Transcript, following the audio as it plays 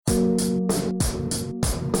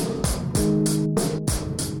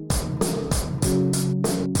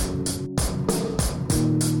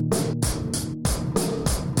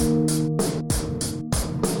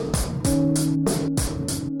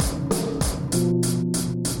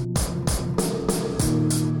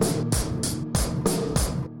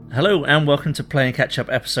Hello and welcome to Playing Catch Up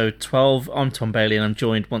episode 12. I'm Tom Bailey and I'm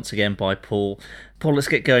joined once again by Paul. Paul, let's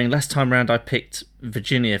get going. Last time round I picked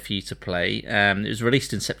Virginia for you to play. It was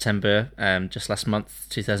released in September, just last month,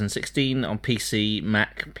 2016, on PC,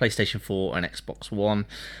 Mac, PlayStation 4 and Xbox One.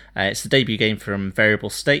 It's the debut game from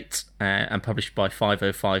Variable State and published by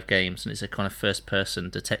 505 Games, and it's a kind of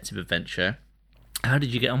first-person detective adventure. How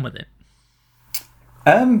did you get on with it?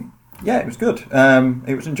 Yeah, it was good.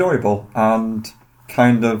 It was enjoyable and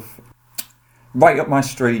kind of right up my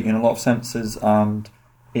street in a lot of senses, and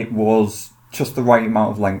it was just the right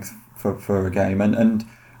amount of length for a game, and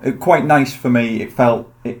it, quite nice for me. It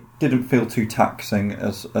didn't feel too taxing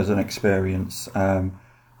as an experience.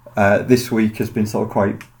 This week has been sort of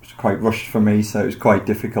quite rushed for me, so it was quite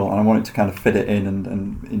difficult, and I wanted to kind of fit it in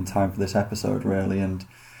and in time for this episode really, and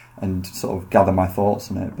sort of gather my thoughts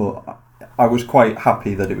on it. But I was quite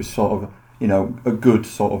happy that it was sort of, you know, a good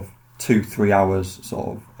sort of 2-3 hours sort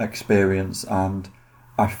of experience, and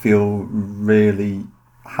I feel really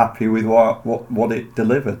happy with what it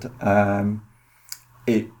delivered.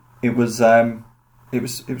 It was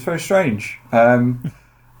very strange. I'm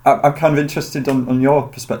kind of interested on your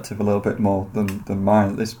perspective a little bit more than mine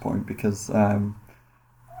at this point, because I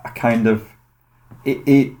kind of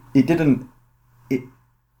it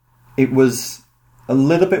was a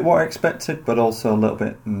little bit what I expected, but also a little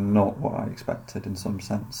bit not what I expected in some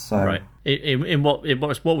sense. So, right. What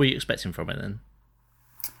were you expecting from it then?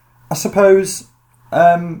 I suppose,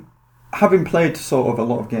 having played sort of a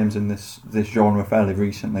lot of games in this genre fairly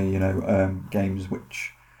recently, you know, games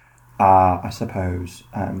which are, I suppose,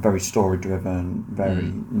 very story driven,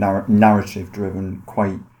 very narrative driven,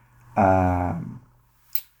 quite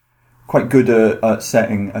good at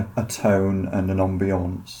setting a tone and an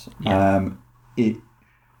ambiance. Yeah.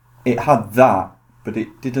 It had that, but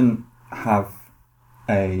it didn't have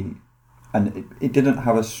a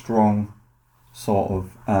strong sort of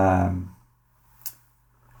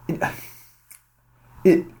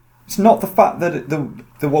it's not the fact that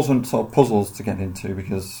there wasn't sort of puzzles to get into,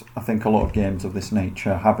 because I think a lot of games of this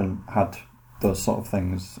nature haven't had those sort of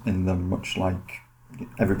things in them, much like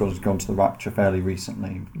everybody's gone to the Rapture fairly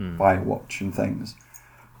recently, Firewatch and things.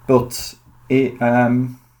 But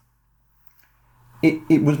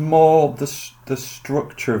it was more the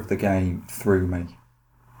structure of the game threw me,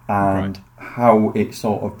 and how it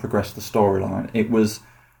sort of progressed the storyline. It was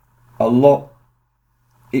a lot.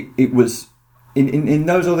 It was in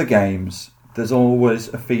those other games. There's always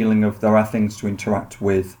a feeling of there are things to interact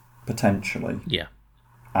with potentially, Yeah,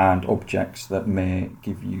 and objects that may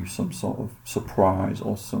give you some sort of surprise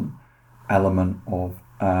or some element of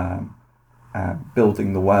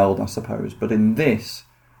building the world, I suppose. But in this,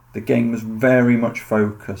 the game was very much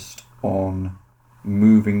focused on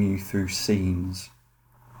moving you through scenes,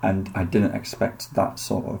 and I didn't expect that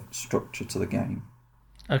sort of structure to the game.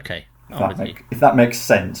 Okay. If that makes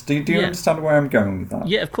sense. Do you understand where I'm going with that?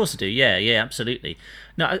 Yeah, of course I do. Yeah, absolutely.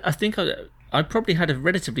 No, I think I probably had a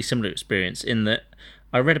relatively similar experience in that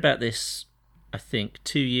I read about this, I think,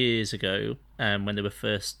 2 years ago when they were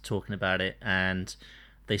first talking about it, and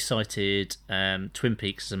they cited Twin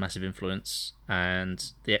Peaks as a massive influence,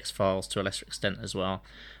 and the X-Files to a lesser extent as well,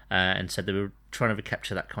 and said they were trying to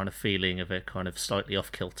recapture that kind of feeling of a kind of slightly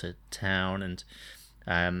off-kilter town, and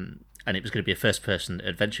it was going to be a first-person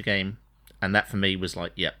adventure game, and that for me was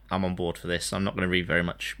like, yeah, I'm on board for this. I'm not going to read very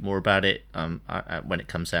much more about it. When it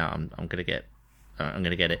comes out, I'm going to get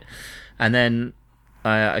it. And then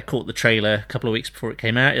I caught the trailer a couple of weeks before it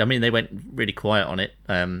came out. I mean, they went really quiet on it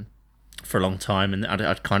for a long time, and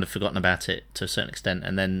I'd kind of forgotten about it to a certain extent,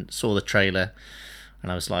 and then saw the trailer,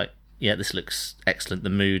 and I was like, yeah, this looks excellent. The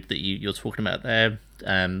mood that you're talking about there,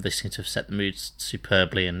 they seem to have set the mood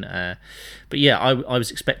superbly, and but yeah, I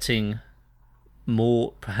was expecting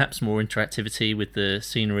perhaps more interactivity with the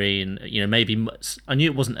scenery, and you know, maybe I knew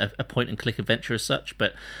it wasn't a point and click adventure as such,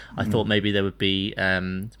 but I thought maybe there would be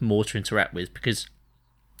more to interact with, because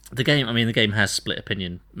the game has split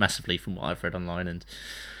opinion massively from what I've read online, and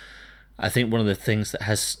I think one of the things that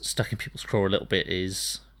has stuck in people's craw a little bit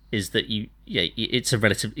is that it's a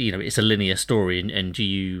relative, you know, it's a linear story, and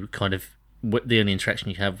you kind of, the only interaction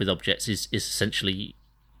you have with objects is essentially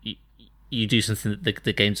you do something that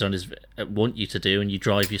the game designers want you to do, and you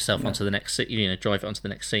drive yourself onto the next, drive it onto the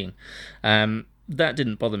next scene. That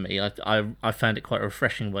didn't bother me. I found it quite a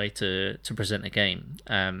refreshing way to present a game.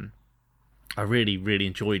 I really, really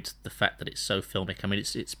enjoyed the fact that it's so filmic. I mean,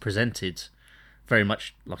 it's presented very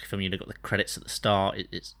much like a film. You've got the credits at the start.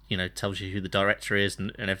 It's tells you who the director is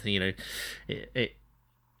and everything.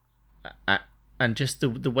 and just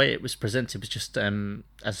the way it was presented was just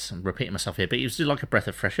as I'm repeating myself here, but it was like a breath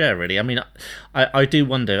of fresh air, really. I mean, I do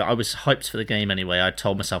wonder. I was hyped for the game anyway. I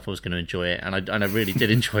told myself I was going to enjoy it, and I really did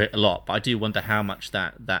enjoy it a lot. But I do wonder how much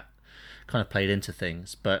that kind of played into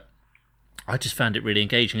things. But I just found it really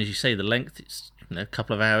engaging, as you say. The length, it's a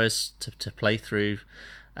couple of hours to play through.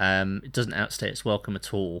 It doesn't outstay its welcome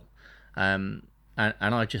at all. And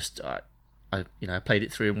I played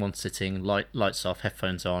it through in one sitting, lights off,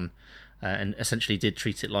 headphones on, and essentially did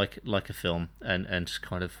treat it like a film, and just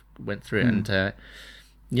kind of went through it. And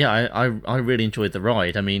I really enjoyed the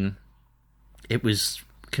ride. I mean, it was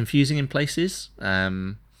confusing in places.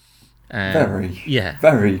 Very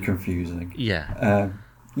confusing.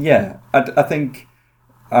 Yeah. I think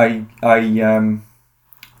I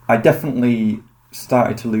definitely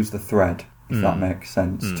started to lose the thread, if that makes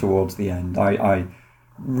sense, towards the end. I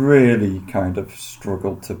really kind of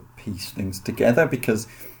struggled to piece things together, because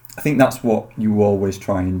I think that's what you always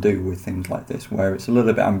try and do with things like this, where it's a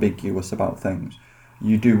little bit ambiguous about things.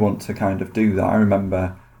 You do want to kind of do that. I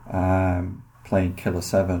remember playing Killer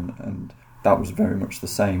 7, and that was very much the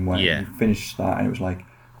same, where you finished that and it was like,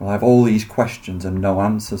 well, I have all these questions and no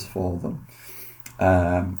answers for them.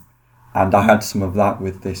 And I had some of that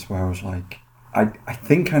with this, where I was like, I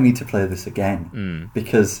think I need to play this again,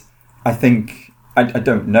 because I think, I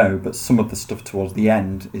don't know, but some of the stuff towards the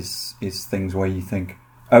end is things where you think,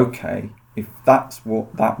 okay, if that's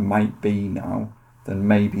what that might be now, then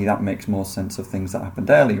maybe that makes more sense of things that happened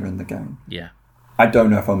earlier in the game. Yeah. I don't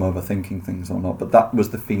know if I'm overthinking things or not, but that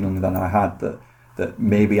was the feeling that I had, that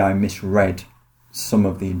maybe I misread some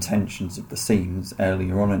of the intentions of the scenes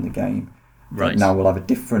earlier on in the game. Right. Now we'll have a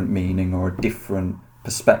different meaning or a different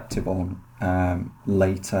perspective on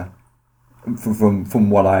later, from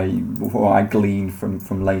what I gleaned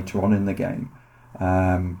from later on in the game.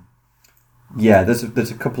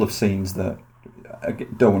 There's a couple of scenes that I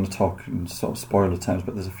don't want to talk in sort of spoiler terms,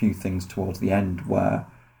 but there's a few things towards the end where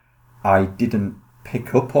I didn't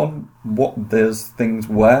pick up on what those things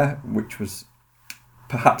were, which was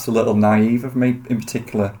perhaps a little naive of me, in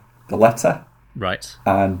particular the letter. Right.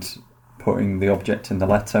 And putting the object in the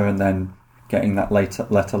letter and then getting that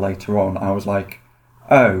letter later on, I was like,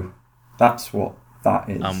 oh, that's what that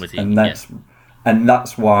is. I'm with you. And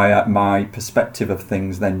that's why my perspective of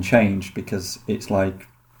things then changed, because it's like,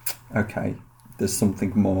 okay, there's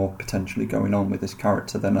something more potentially going on with this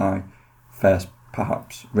character than I first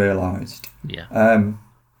perhaps realised. Yeah.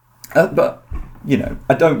 But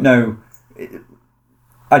I don't know.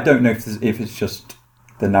 I don't know if it's just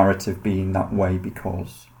the narrative being that way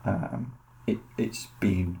because it's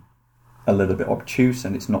been a little bit obtuse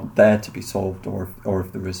and it's not there to be solved, or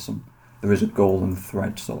if there is a golden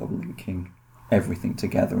thread sort of linking everything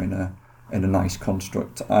together in a nice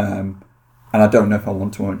construct. And I don't know if I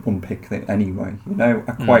want to unpick it anyway.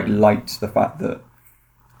 I quite liked the fact that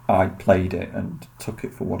I played it and took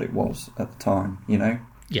it for what it was at the time.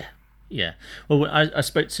 Yeah. Well, I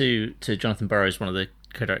spoke to Jonathan Burrows, one of the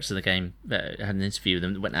co-directors of the game, that had an interview with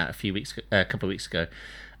him that went out a couple of weeks ago,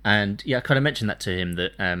 and I kind of mentioned that to him,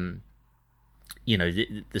 that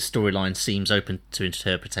the storyline seems open to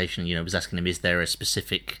interpretation. I was asking him, is there a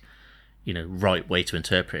specific right way to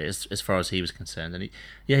interpret it as far as he was concerned, and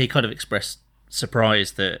he kind of expressed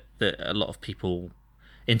surprise that a lot of people,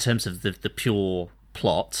 in terms of the pure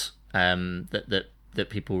plot, that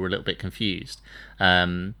people were a little bit confused,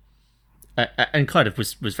 and kind of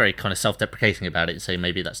was very kind of self-deprecating about it, saying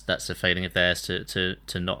maybe that's a failing of theirs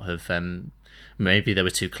to not have, maybe they were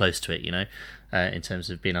too close to it, in terms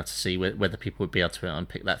of being able to see whether people would be able to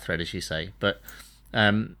unpick that thread, as you say. But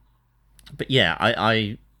yeah,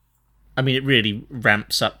 I mean, it really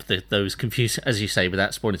ramps up those confusing, as you say,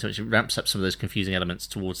 without spoiling too much, it ramps up some of those confusing elements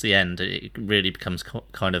towards the end. It really becomes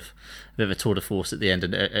kind of a bit of a tour de force at the end,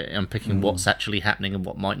 and unpicking what's actually happening and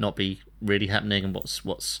what might not be really happening, and what's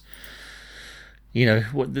what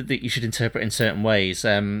that you should interpret in certain ways.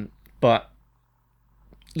 But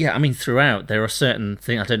yeah, I mean, throughout there are certain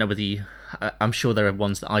things. I don't know whether I'm sure there are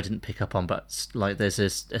ones that I didn't pick up on, but like there's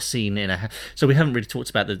a scene in a. So we haven't really talked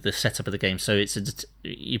about the setup of the game. So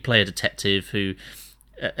you play a detective who,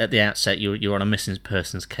 at the outset, you're on a missing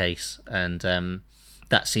persons case, and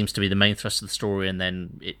that seems to be the main thrust of the story. And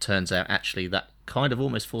then it turns out actually that kind of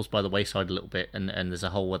almost falls by the wayside a little bit, and there's a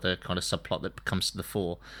whole other kind of subplot that comes to the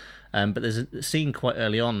fore. But there's a scene quite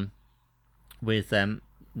early on with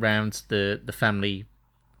round the family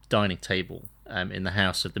dining table in the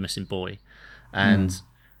house of the missing boy, and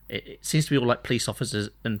it seems to be all like police officers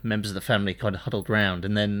and members of the family kind of huddled round,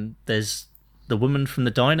 and then there's the woman from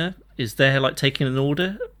the diner is there like taking an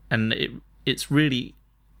order, and it's really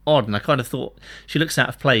odd, and I kind of thought she looks out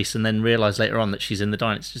of place, and then realise later on that she's in the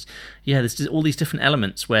diner. It's just, there's just all these different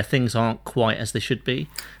elements where things aren't quite as they should be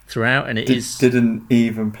throughout, and didn't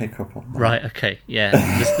even pick up on that. Right, okay, yeah.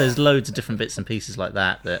 There's loads of different bits and pieces like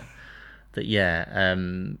that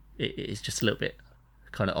it's just a little bit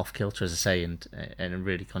kind of off kilter, as I say, and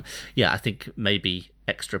really I think maybe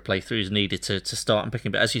extra playthroughs needed to start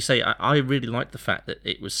unpicking. But as you say, I really liked the fact that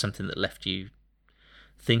it was something that left you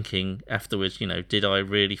thinking afterwards. Did I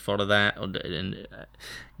really follow that?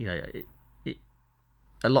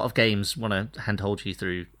 A lot of games want to handhold you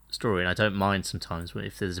through story, and I don't mind sometimes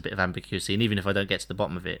if there's a bit of ambiguity, and even if I don't get to the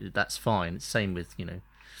bottom of it, that's fine. It's the same with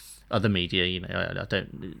other media.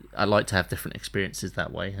 I like to have different experiences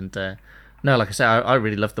that way, and no, like I say, I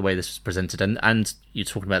really loved the way this was presented, and you're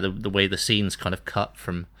talking about the way the scenes kind of cut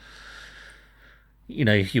from,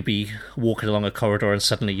 you'll be walking along a corridor and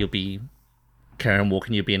suddenly you'll be carrying on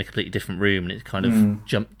walking, you'll be in a completely different room, and it kind of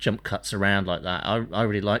jump cuts around like that. I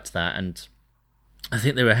really liked that, and I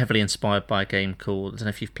think they were heavily inspired by a game called, I don't know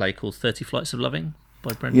if you've played, called 30 Flights of Loving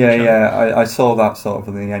by Brendan. Yeah, I saw that sort of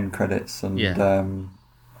in the end credits, and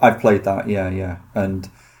I've played that, and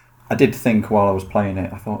I did think while I was playing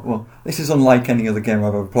it, I thought, well, this is unlike any other game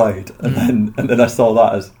I've ever played, and then I saw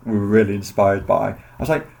that as we were really inspired by. I was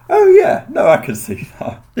like, oh yeah, no, I can see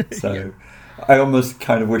that. So I almost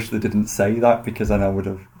kind of wish they didn't say that, because then I would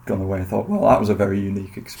have gone away and thought, well, that was a very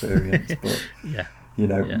unique experience, but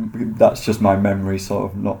that's just my memory,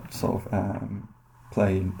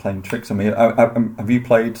 playing tricks on me. Have you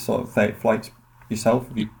played sort of 30 Flights yourself?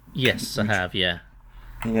 Yes, I have.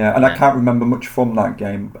 Yeah, and I can't remember much from that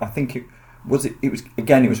game. I think it was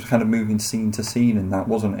kind of moving scene to scene in that,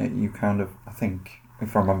 wasn't it? You kind of, I think,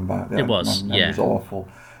 if I remember, it was. My memory's awful.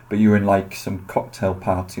 But you were in like some cocktail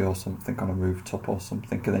party or something on a rooftop or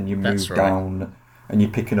something, and then you move down and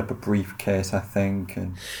you're picking up a briefcase, I think,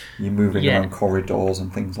 and you're moving around corridors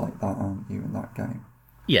and things like that, aren't you, in that game?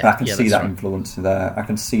 Yeah, and I can see that influence there. I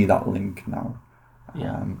can see that link now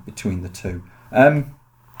between the two.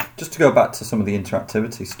 Just to go back to some of the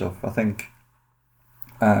interactivity stuff, I think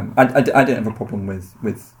I didn't have a problem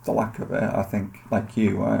with the lack of it. I think, like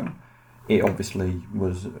you, it obviously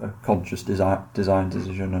was a conscious design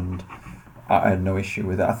decision, and I had no issue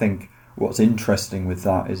with it. I think what's interesting with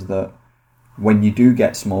that is that when you do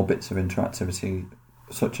get small bits of interactivity,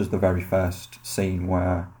 such as the very first scene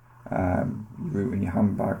where you root in your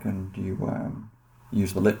handbag and you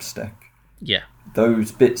use the lipstick,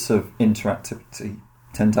 those bits of interactivity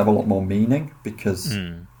tend to have a lot more meaning because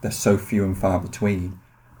they're so few and far between,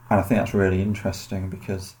 and I think that's really interesting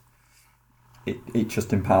because it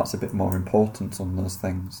just imparts a bit more importance on those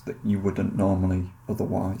things that you wouldn't normally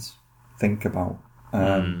otherwise think about.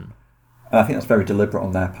 And I think that's very deliberate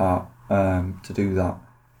on their part to do that,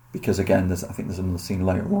 because again, I think there's another scene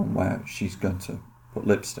later on where she's going to put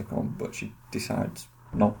lipstick on, but she decides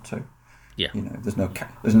not to. Yeah, there's no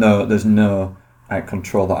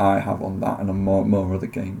control that I have on that, and on more other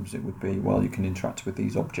games it would be, well, you can interact with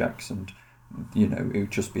these objects, and it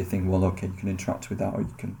would just be a thing. Well, okay, you can interact with that, or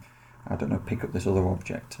you can, I don't know, pick up this other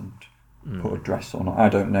object and put a dress on. I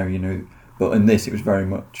don't know, But in this, it was very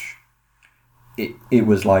much. It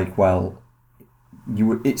was like, well,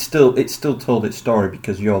 it still told its story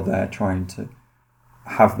because you're there trying to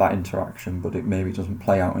have that interaction, but it maybe doesn't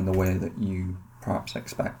play out in the way that you perhaps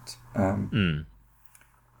expect.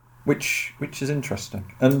 Which is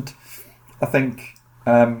interesting, and I think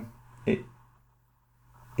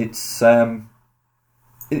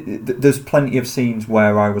there's plenty of scenes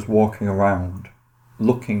where I was walking around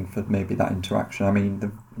looking for maybe that interaction. I mean,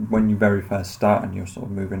 when you very first start and you're sort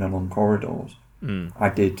of moving along corridors, I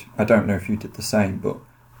don't know if you did the same, but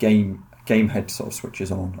game head sort of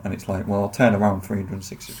switches on, and it's like, well, I'll turn around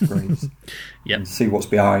 360 degrees and see what's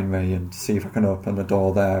behind me and see if I can open the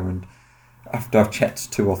door there, and after I've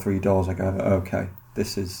checked 2 or 3 doors, I go, okay,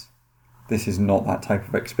 this is not that type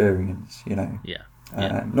of experience,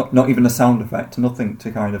 Not even a sound effect, nothing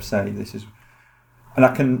to kind of say this is. And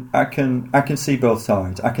I can see both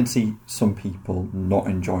sides. I can see some people not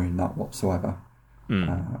enjoying that whatsoever,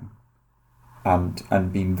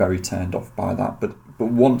 and being very turned off by that. But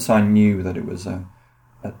once I knew that it was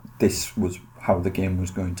this was how the game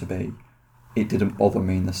was going to be, it didn't bother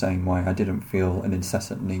me in the same way. I didn't feel an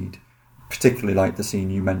incessant need. Particularly like the scene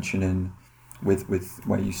you mentioned with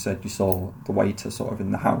where you said you saw the waiter sort of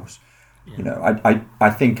in the house. Yeah. I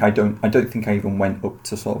don't think I even went up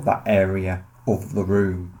to sort of that area of the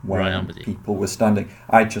room where people were standing.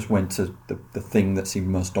 I just went to the thing that seemed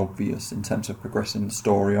most obvious in terms of progressing the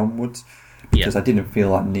story onwards, because I didn't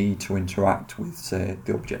feel that need to interact with, say,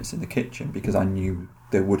 the objects in the kitchen, because I knew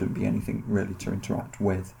there wouldn't be anything really to interact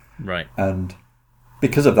with. Right. And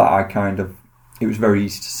because of that, it was very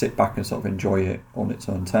easy to sit back and sort of enjoy it on its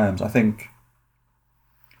own terms. I think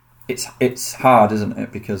it's hard, isn't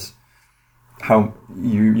it? Because how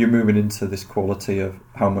you're moving into this quality of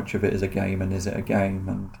how much of it is a game and is it a game,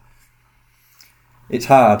 and it's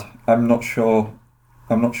hard. I'm not sure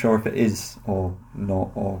if it is or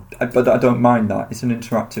not, but I don't mind that. It's an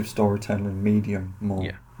interactive storytelling medium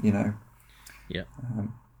more, you know. Yeah.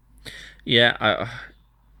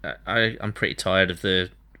 I'm pretty tired of the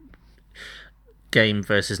game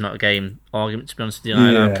versus not a game argument, to be honest with you.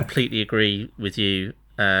 I completely agree with you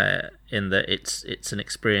in that it's an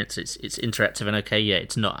experience. It's interactive, and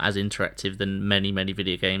it's not as interactive than many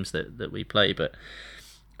video games that we play, but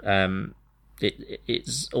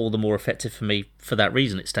it's all the more effective for me for that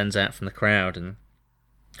reason. It stands out from the crowd, and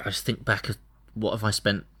I just think back of what have I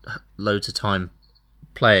spent loads of time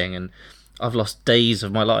playing, and I've lost days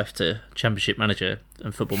of my life to Championship Manager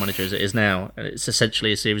and Football Manager as it is now, and it's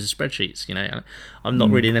essentially a series of spreadsheets. You know, and I'm not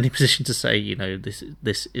really in any position to say, you know,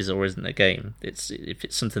 this is or isn't a game. If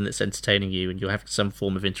it's something that's entertaining you and you're having some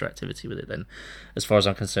form of interactivity with it, then, as far as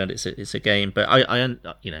I'm concerned, it's a game. But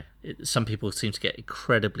some people seem to get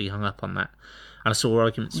incredibly hung up on that, and I saw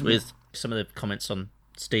arguments with some of the comments on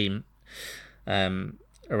Steam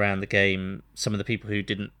around the game. Some of the people who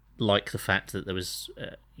didn't like the fact that there was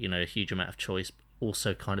a huge amount of choice,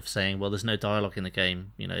 also kind of saying, well, there's no dialogue in the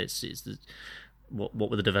game, you know, it's what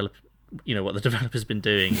were the what the developer's been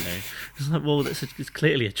doing, you know. It's like, well, it's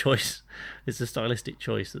clearly a choice. It's a stylistic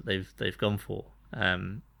choice that they've gone for.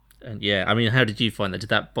 And I mean, how did you find that? Did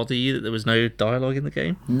that bother you that there was no dialogue in the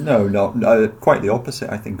game? No, quite the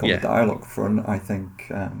opposite. I think on the dialogue front, I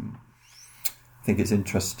think it's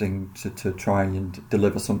interesting to try and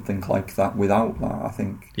deliver something like that without that. I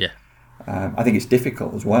think it's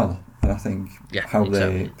difficult as well, and I think how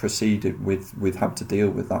they proceeded with how to deal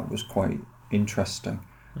with that was quite interesting.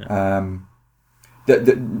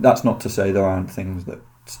 That's not to say there aren't things that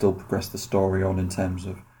still progress the story on in terms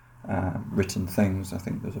of written things. I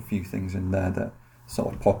think there's a few things in there that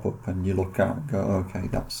sort of pop up and you look at and go, okay,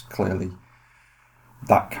 that's clearly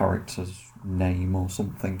that character's name or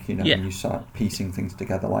something, you know, and you start piecing things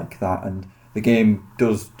together like that. And the game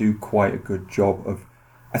does do quite a good job of.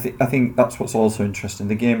 I think that's what's also interesting.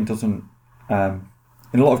 The game doesn't. In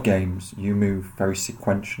a lot of games, you move very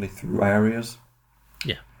sequentially through areas.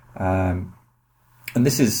 Yeah. And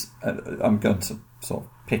this is. I'm going to sort of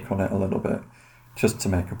pick on it a little bit, just to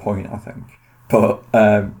make a point, I think. But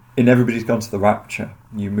in Everybody's Gone to the Rapture,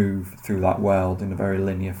 you move through that world in a very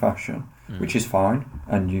linear fashion, which is fine,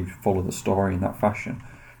 and you follow the story in that fashion.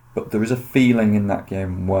 But there is a feeling in that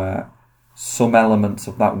game where some elements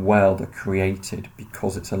of that world are created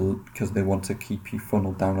because they want to keep you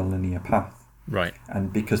funneled down a linear path, right?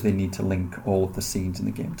 And because they need to link all of the scenes in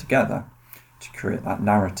the game together to create that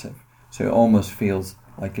narrative. So it almost feels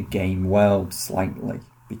like a game world slightly,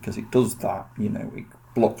 because it does that. You know, it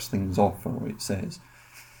blocks things off, or it says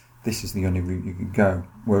this is the only route you can go.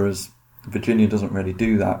 Whereas Virginia doesn't really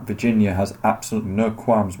do that. Virginia has absolutely no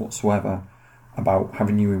qualms whatsoever about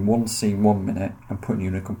having you in one scene 1 minute and putting you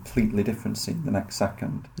in a completely different scene the next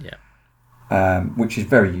second. Which is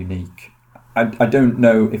very unique. I don't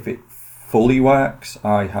know if it fully works.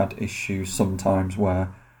 I had issues sometimes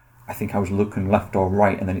where I think I was looking left or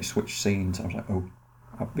right and then it switched scenes. I was like, oh,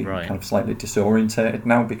 I've been kind of slightly disorientated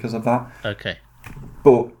now because of that. Okay.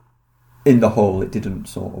 But in the whole, it didn't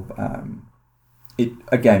sort of...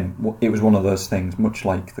 it was one of those things, much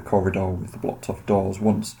like the corridor with the blocked off doors.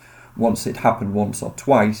 Once it happened once or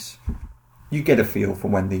twice, you get a feel for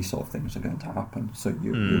when these sort of things are going to happen. So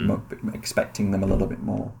you're expecting them a little bit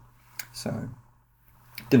more. So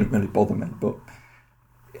it didn't really bother me. But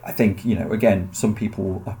I think, you know, again, some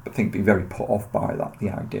people, I think, be very put off by that, the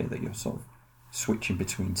idea that you're sort of switching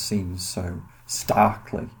between scenes so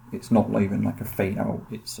starkly. It's not even like a fade out,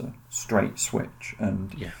 it's a straight switch.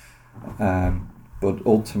 And but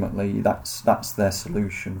ultimately that's their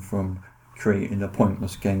solution from creating a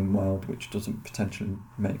pointless game world which doesn't potentially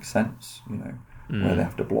make sense, you know, where they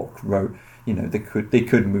have to block road. You know, they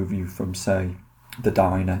could move you from, say, the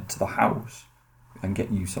diner to the house and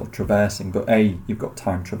get you sort of traversing, but A, you've got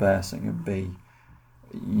time traversing, and B,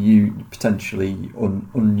 you potentially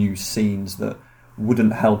unused scenes that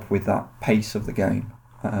wouldn't help with that pace of the game.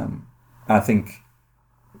 I think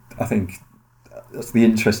that's the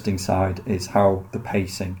interesting side, is how the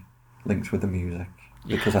pacing links with the music,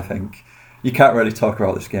 because I think you can't really talk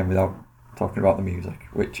about this game without talking about the music,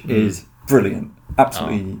 which is brilliant,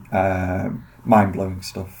 absolutely mind-blowing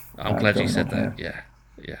stuff. I'm glad you said that.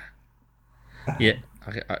 Yeah.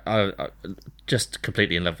 I just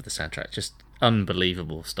completely in love with the soundtrack. Just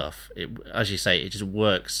unbelievable stuff. As you say, it just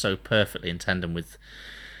works so perfectly in tandem with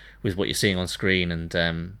what you're seeing on screen, and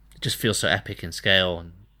it just feels so epic in scale.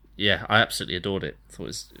 And yeah, I absolutely adored it. I thought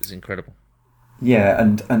it was incredible. Yeah,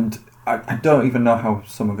 and I don't even know how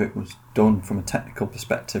some of it was done from a technical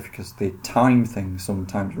perspective, because they time things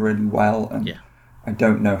sometimes really well, and yeah. I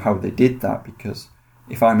don't know how they did that, because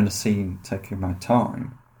if I'm in a scene taking my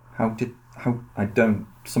time,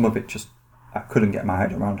 some of it just, I couldn't get my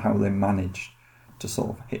head around how they managed to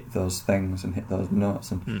sort of hit those things and hit those notes,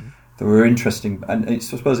 and they were interesting. And I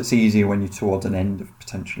suppose it's easier when you're towards an end of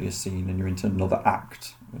potentially a scene and you're into another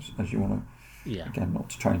act, as you want to. Yeah. Again, not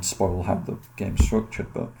to try and spoil how the game's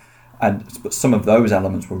structured, but some of those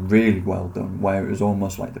elements were really well done, where it was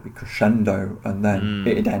almost like there'd be crescendo and then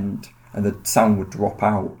it'd end and the sound would drop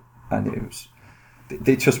out, and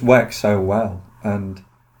it just worked so well. And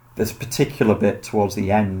there's a particular bit towards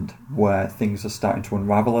the end where things are starting to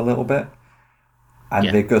unravel a little bit, and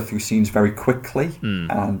they go through scenes very quickly,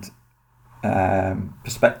 and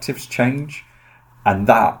perspectives change, and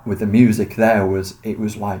that with the music there was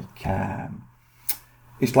like.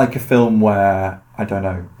 It's like a film where, I don't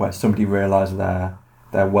know, where somebody realised their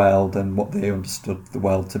world and what they understood the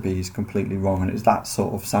world to be is completely wrong, and it's that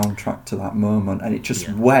sort of soundtrack to that moment, and it just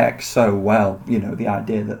works so well. You know, the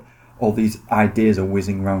idea that all these ideas are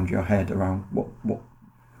whizzing around your head around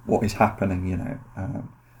what is happening. You know,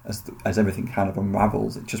 as everything kind of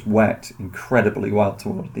unravels, it just worked incredibly well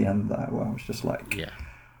towards the end there, where I was just like,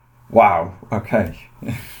 wow, okay.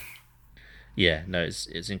 Yeah, no,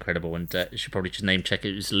 it's incredible, and you should probably just name check it.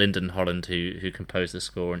 It was Lyndon Holland who composed the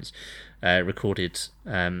score, and it's recorded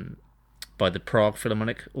by the Prague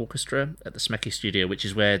Philharmonic Orchestra at the Smecky Studio, which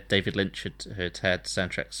is where David Lynch had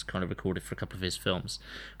soundtracks kind of recorded for a couple of his films,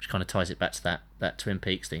 which kind of ties it back to that Twin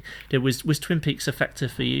Peaks thing. Was Twin Peaks a factor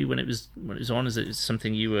for you when it was on? Is it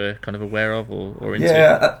something you were kind of aware of or into?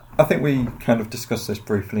 Yeah, I think we kind of discussed this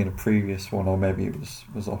briefly in a previous one, or maybe it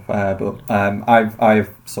was off air. But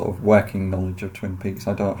I've sort of working knowledge of Twin Peaks.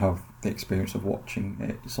 I don't have the experience of watching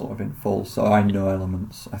it sort of in full, so I know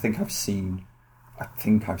elements. I think I've seen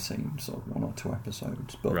sort of one or two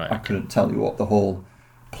episodes, but I couldn't tell you what the whole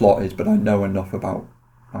plot is. But I know enough about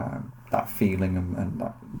that feeling and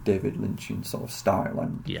that David Lynchian sort of style.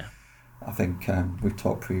 And I think we've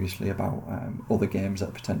talked previously about other games that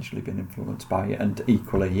have potentially been influenced by it, and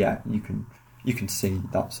equally, you can see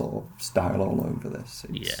that sort of style all over this.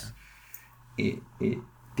 It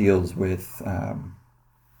deals with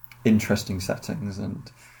interesting settings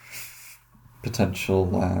and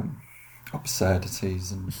potential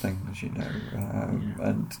absurdities and things, you know,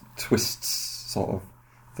 and twists sort of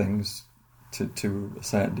things to a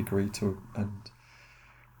certain degree, and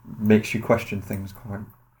makes you question things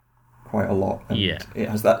quite a lot. And it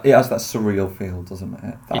has that surreal feel, doesn't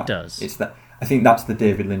it? It does. It's that. I think that's the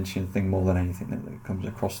David Lynchian thing more than anything that comes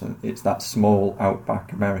across. It's that small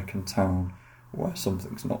outback American town where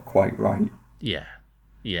something's not quite right. Yeah,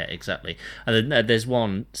 exactly. And then there's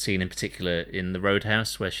one scene in particular in the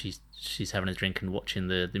Roadhouse where she's having a drink and watching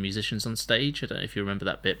the musicians on stage. I don't know if you remember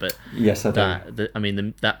that bit, but yes, I do.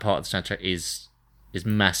 That part of the soundtrack is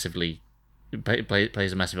massively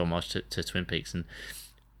plays a massive homage to Twin Peaks,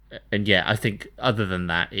 and yeah, I think other than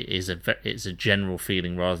that, it's a general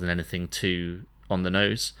feeling rather than anything too on the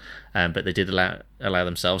nose. But they did allow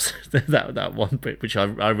themselves that one bit, which I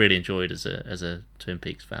really enjoyed as a Twin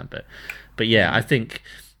Peaks fan. But yeah, I think,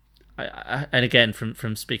 and again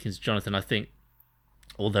from speaking to Jonathan, I think,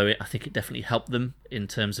 although I think it definitely helped them in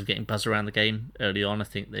terms of getting buzz around the game early on. I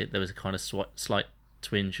think there was a kind of slight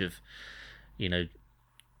twinge of, you know,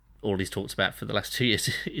 all he's talked about for the last 2 years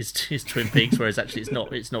is Twin Peaks, whereas actually it's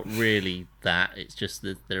not really that. It's just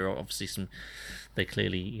that there are obviously they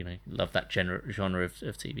clearly, you know, love that genre of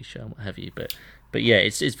TV show and what have you. But yeah,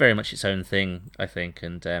 it's very much its own thing, I think.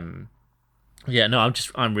 And I'm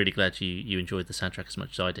really glad you enjoyed the soundtrack as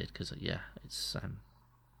much as I did, because it's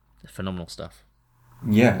phenomenal stuff.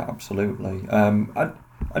 Yeah, absolutely.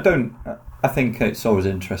 I think it's always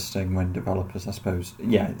interesting when developers, I suppose,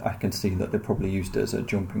 I can see that they probably used it as a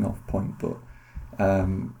jumping off point, but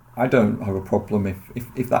I don't have a problem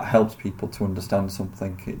if that helps people to understand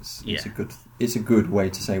something. It's a good way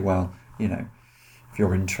to say, well, you know, if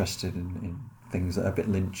you're interested in things that are a bit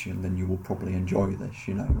Lynchian, then you will probably enjoy this,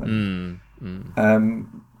 you know.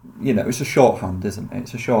 And, you know, it's a shorthand, isn't it?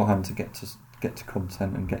 It's a shorthand to get to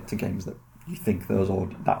content and get to games that you think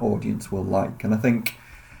that audience will like. And I think,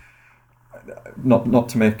 not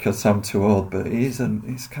to make us sound too old, but it's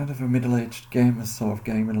kind of a middle-aged gamer sort of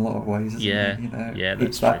game in a lot of ways, isn't it? You know, that's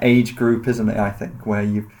it's that true. age group, isn't it? I think where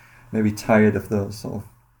maybe tired of those sort of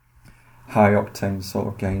high octane sort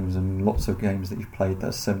of games, and lots of games that you've played that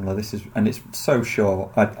are similar. And it's so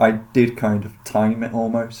short. I did kind of time it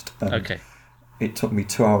almost. Okay. It took me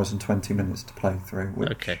 2 hours and 20 minutes to play through,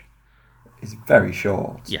 which Okay. is very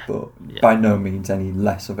short, Yeah. but Yeah. by no means any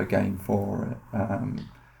less of a game for it.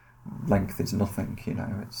 Length is nothing, you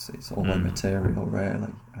know. It's all immaterial,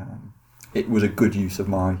 really. It was a good use of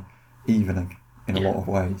my evening in a lot of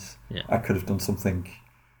ways. Yeah. I could have done something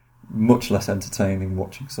much less entertaining,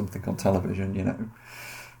 watching something on television, you know.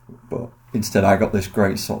 But instead, I got this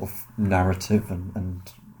great sort of narrative and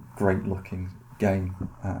great looking game.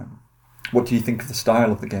 What do you think of the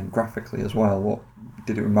style of the game graphically as well? What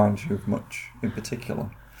did it remind you of much in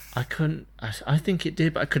particular? I think it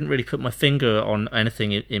did, but I couldn't really put my finger on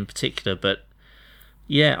anything in particular. But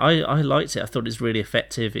yeah, I liked it. I thought it was really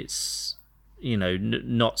effective. It's, you know,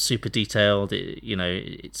 not super detailed.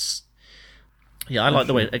 It's I like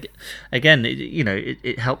the way. Again,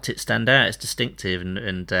 it helped it stand out. It's distinctive,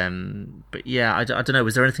 and but yeah, I don't know.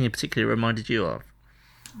 Was there anything in particular it reminded you of?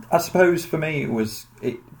 I suppose for me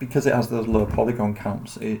it because it has those low polygon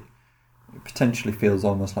counts. It potentially feels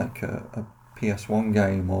almost like a PS1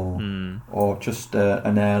 game or just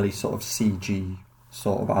an early sort of CG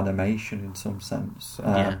sort of animation in some sense.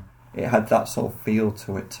 It had that sort of feel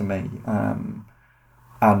to it to me,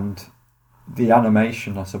 and the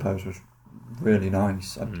animation, I suppose, was really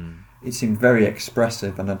nice. It seemed very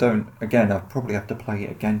expressive, and I probably have to play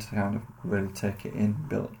it again to kind of really take it in.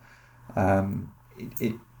 But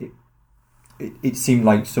it seemed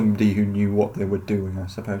like somebody who knew what they were doing, I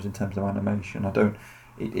suppose, in terms of animation.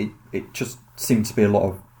 It just seemed to be a lot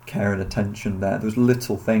of care and attention there. There was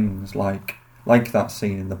little things like that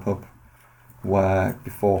scene in the pub where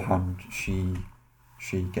beforehand she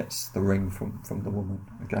gets the ring from the woman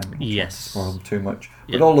again. Yes. Spoil too much.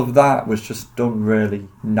 Yep. But all of that was just done really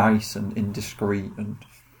nice and indiscreet, and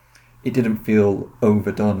it didn't feel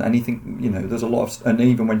overdone. Anything, you know, there's a lot of, and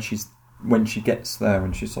even when she gets there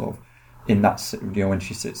and she's sort of in that, you know, when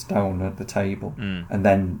she sits down at the table, and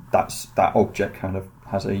then that object kind of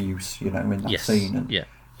has a use, you know, in that scene, and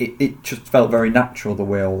it just felt very natural the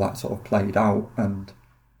way all that sort of played out, and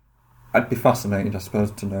I'd be fascinated, I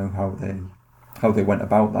suppose, to know how they went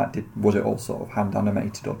about that. Was it all sort of hand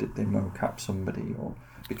animated, or did they mocap somebody, or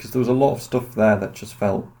because there was a lot of stuff there that just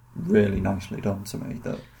felt really nicely done to me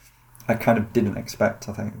that I kind of didn't expect,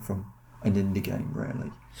 I think, from an indie game,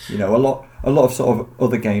 really. You know, a lot of sort of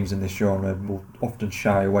other games in this genre will often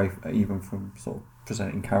shy away even from sort of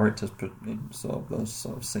presenting characters in sort of those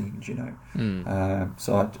sort of scenes, you know.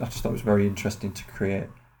 So I just thought it was very interesting to create.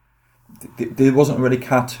 There wasn't a really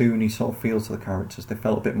cartoony sort of feel to the characters. They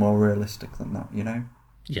felt a bit more realistic than that, you know.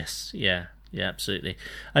 Yes, yeah, absolutely.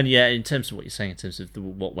 And yeah, in terms of what you're saying, in terms of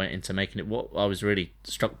what went into making it, what I was really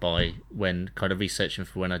struck by when kind of researching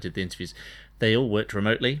for when I did the interviews, they all worked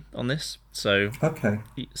remotely on this. So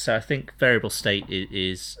I think Variable State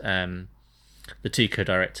is the two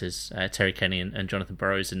co-directors, Terry Kenny and Jonathan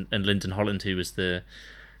Burrows, and Lyndon Holland, who was the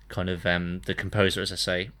kind of the composer, as I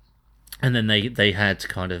say. And then they had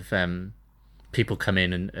kind of people come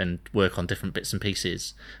in and work on different bits and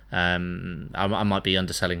pieces. I might be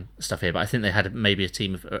underselling stuff here, but I think they had maybe a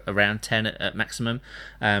team of around 10 at maximum.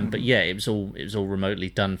 But yeah, it was all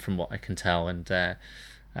remotely done from what I can tell. And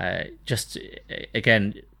just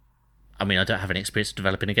again, I mean, I don't have any experience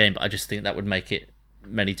developing a game, but I just think that would make it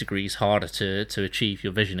many degrees harder to achieve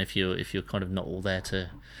your vision if you're kind of not all there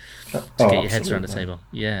to get your heads around the table.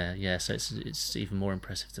 Yeah. So it's even more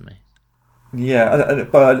impressive to me. Yeah,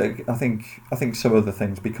 but I think some of the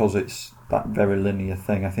things, because it's that very linear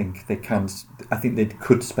thing, I think they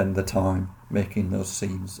could spend the time making those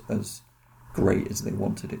scenes as great as they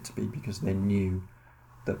wanted it to be, because they knew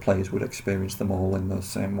that players would experience them all in those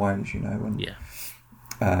same ways, you know. And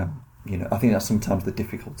you know, I think that's sometimes the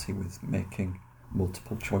difficulty with making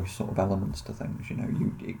multiple choice sort of elements to things. You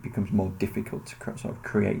know, it becomes more difficult to sort of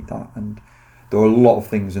create that, and there are a lot of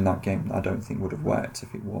things in that game that I don't think would have worked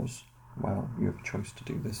if it was, well, you have a choice to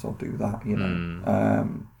do this or do that, you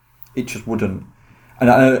know. It just wouldn't.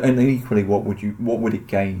 And equally, what would it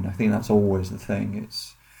gain? I think that's always the thing.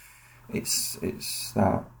 It's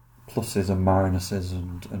that pluses and minuses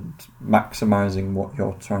and maximising what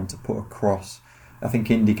you're trying to put across. I think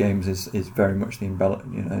indie games is very much an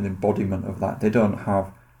embodiment of that. They don't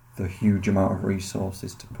have the huge amount of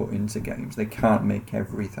resources to put into games. They can't make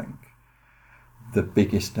everything the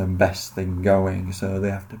biggest and best thing going, so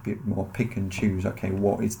they have to be more pick and choose. Okay,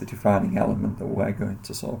 what is the defining element that we're going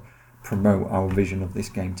to sort of promote our vision of this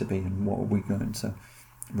game to be, and what are we going to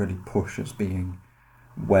really push as being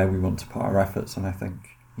where we want to put our efforts? And I think,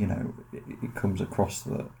 you know, it comes across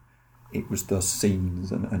that it was those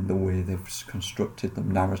scenes and the way they've constructed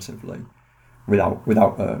them narratively,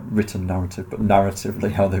 without a written narrative, but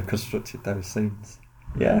narratively how they've constructed those scenes.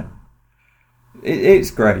 Yeah,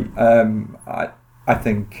 it's great. I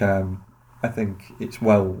think it's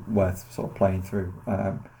well worth sort of playing through,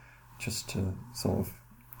 just to sort of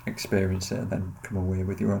experience it and then come away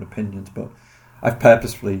with your own opinions. But I've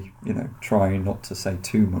purposefully, trying not to say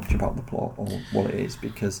too much about the plot or what it is,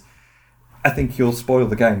 because I think you'll spoil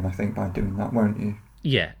the game, I think, by doing that, won't you?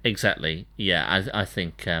 Yeah, exactly. Yeah, I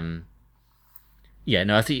think. I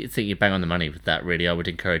think you bang on the money with that. Really, I would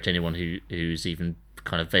encourage anyone who's even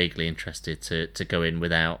kind of vaguely interested to go in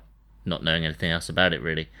without not knowing anything else about it.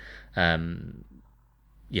 Really,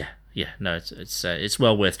 it's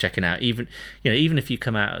well worth checking out. Even if you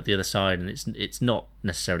come out at the other side and it's not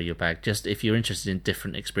necessarily your bag. Just if you're interested in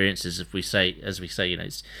different experiences, as we say,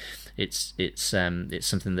 it's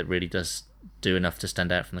something that really does do enough to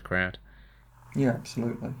stand out from the crowd. Yeah,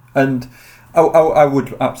 absolutely. And I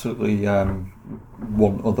would absolutely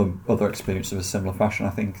want other experiences of a similar fashion. I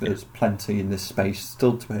think there's plenty in this space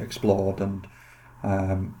still to be explored, and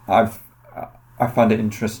I find it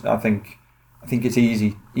interesting. I think it's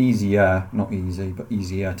easier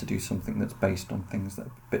to do something that's based on things that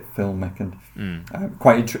are a bit filmic and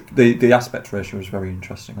the aspect ratio is very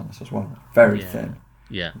interesting on this as well. Very thin.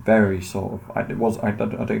 Yeah. Very sort of. I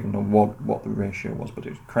don't even know what the ratio was, but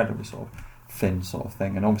it was incredibly sort of thin sort of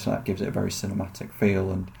thing, and obviously that gives it a very cinematic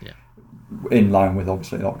feel, and in line with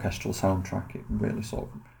obviously the orchestral soundtrack, it really sort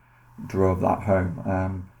of drove that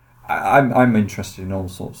home. I'm interested in all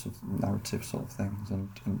sorts of narrative sort of things, and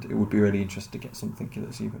it would be really interesting to get something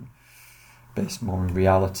that's even based more in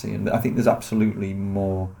reality. And I think there's absolutely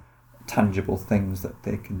more tangible things that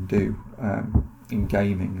they can do in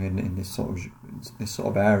gaming in this sort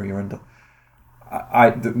of area. And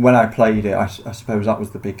when I played it, I suppose that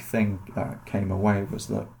was the big thing that came away, was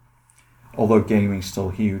that although gaming's still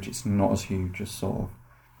huge, it's not as huge as sort of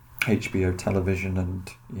HBO television and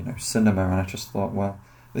cinema. And I just thought, well,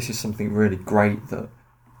 this is something really great that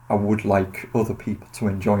I would like other people to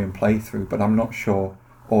enjoy and play through, but I'm not sure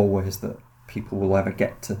always that people will ever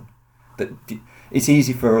get to that. It's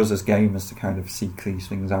easy for us as gamers to kind of seek these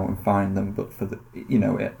things out and find them, but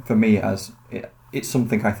for me, it's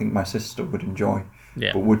something I think my sister would enjoy.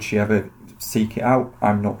 Yeah. But would she ever seek it out?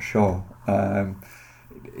 I'm not sure.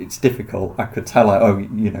 It's difficult. I could tell her,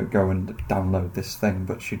 go and download this thing,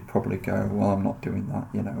 but she'd probably go, well, I'm not doing that.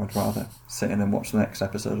 I'd rather sit in and watch the next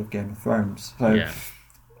episode of Game of Thrones. So,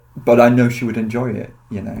 but I know she would enjoy it.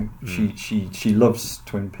 She loves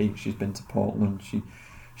Twin Peaks. She's been to Portland.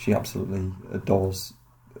 She absolutely adores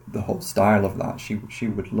the whole style of that. She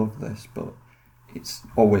would love this, but it's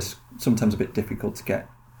always sometimes a bit difficult to get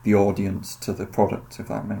the audience to the product, if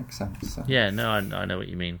that makes sense. So. Yeah, no, I know what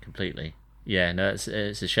you mean completely. Yeah, no, it's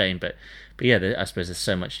a shame, but yeah, I suppose there's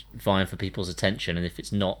so much vying for people's attention, and if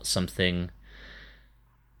it's not something,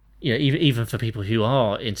 even for people who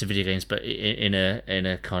are into video games, but in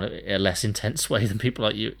a kind of a less intense way than people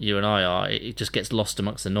like you and I are, it just gets lost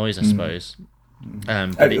amongst the noise, I suppose.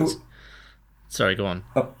 Sorry, go on.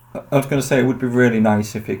 I was going to say it would be really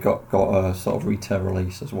nice if it got a sort of retail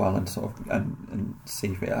release as well, and sort of and see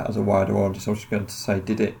if it has a wider audience. I was just going to say,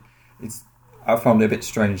 I found it a bit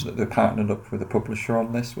strange that they partnered up with a publisher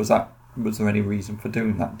on this. Was there any reason for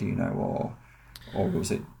doing that? Do you know, or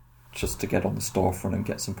was it just to get on the storefront and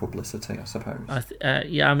get some publicity? I suppose.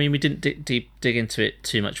 I mean, we didn't dig into it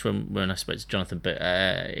too much when I spoke to Jonathan, but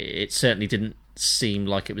it certainly didn't seem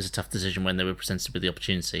like it was a tough decision when they were presented with the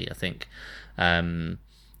opportunity. I think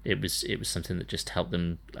it was something that just helped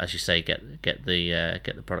them, as you say, get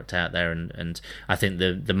the product out there, and I think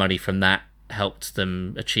the money from that helped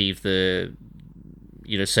them achieve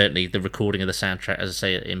certainly the recording of the soundtrack, as I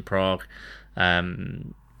say, in Prague.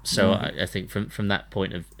 So I think from that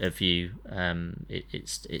point of view,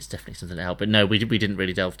 it's definitely something to help. But no, we didn't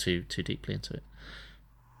really delve too deeply into it.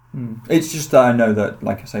 It's just that I know that,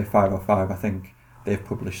 like I say, 505, I think they've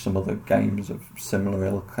published some other games of similar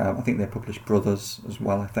ilk. I think they published Brothers as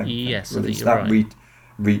well. I think yes, released that right.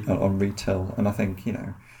 On retail, and I think I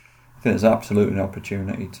think there's absolutely an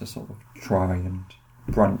opportunity to sort of try and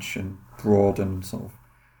branch and broaden sort of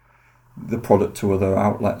the product to other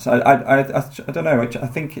outlets. I don't know. I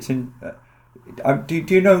think it's in. Do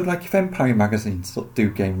you know, like, if Empire magazines do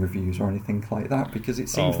game reviews or anything like that? Because it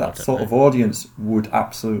seems that sort of audience would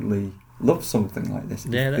absolutely love something like this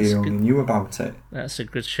if they only knew about it. That's a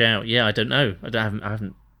good shout. Yeah, I don't know. I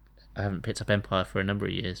haven't picked up Empire for a number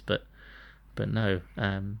of years, but no,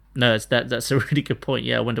 that's a really good point.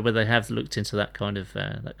 Yeah, I wonder whether they have looked into that kind of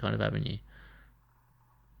avenue.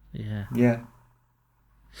 Yeah. Yeah.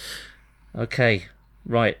 Okay,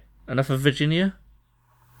 right. Enough of Virginia?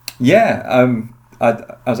 Yeah,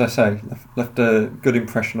 as I say, left a good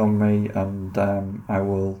impression on me, and I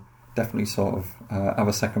will definitely sort of have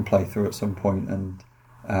a second playthrough at some point and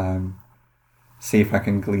see if I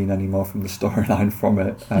can glean any more from the storyline from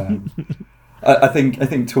it. I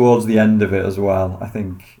think towards the end of it as well, I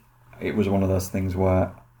think it was one of those things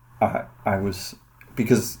where I was,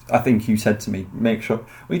 because I think you said to me, make sure. Well,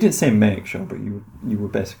 you didn't say make sure, but you were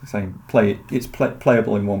basically saying it's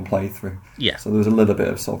playable in one playthrough. Yeah. So there was a little bit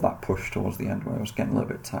of sort of that push towards the end where I was getting a little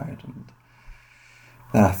bit tired, and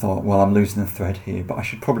then I thought, well, I'm losing the thread here, but I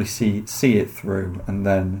should probably see it through, and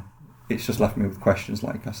then it's just left me with questions,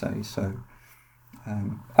 like I say. So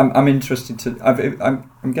I'm interested to.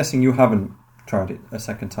 I'm guessing you haven't tried it a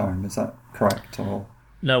second time. Is that correct? Or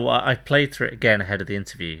No, I played through it again ahead of the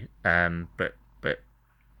interview, but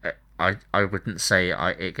I wouldn't say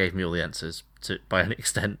it gave me all the answers to any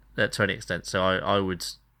extent. So I would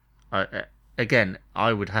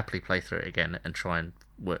happily play through it again and try and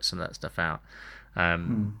work some of that stuff out.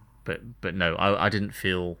 But no, I didn't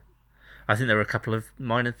feel. I think there were a couple of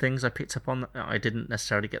minor things I picked up on that I didn't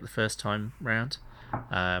necessarily get the first time round.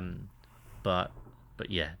 But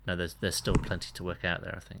yeah, no, there's still plenty to work out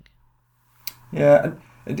there, I think. Yeah,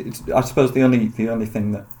 I suppose the only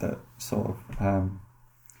thing that sort of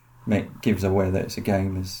gives away that it's a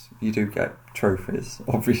game is you do get trophies,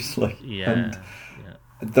 obviously. Yeah. And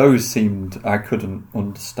those seemed, I couldn't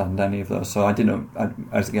understand any of those, so I didn't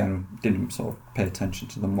sort of pay attention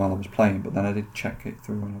to them while I was playing, but then I did check it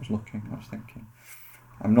through when I was looking. I was thinking,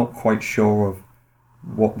 I'm not quite sure of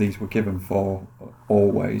what these were given for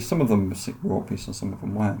always. Some of them were obvious and some of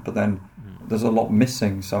them weren't, but then there's a lot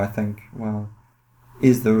missing, so I think, well,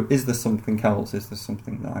 is there something else? Is there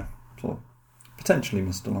something that I sort of potentially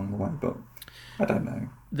missed along the way? But I don't know.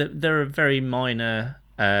 There are very minor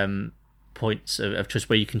points of just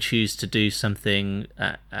where you can choose to do something,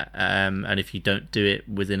 and if you don't do it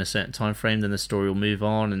within a certain time frame, then the story will move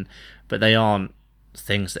on. But they aren't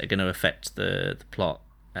things that are going to affect the plot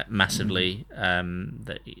massively.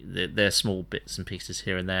 They're small bits and pieces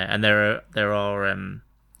here and there, and there are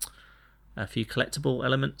a few collectible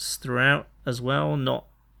elements throughout as well, not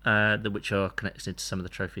which are connected to some of the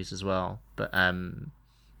trophies as well, but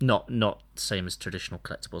not same as traditional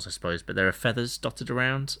collectibles, I suppose. But there are feathers dotted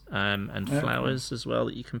around, and flowers as well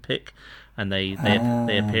that you can pick, and they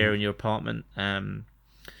appear in your apartment.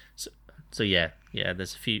 So yeah,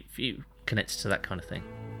 there's a few connected to that kind of thing.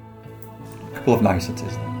 A couple of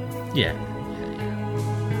niceties. Yeah.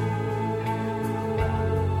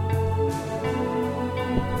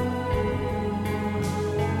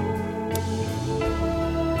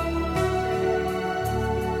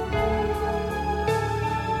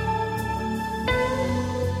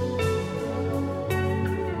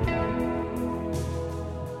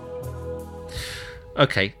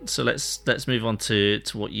 Okay, so let's move on to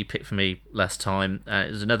what you picked for me last time. It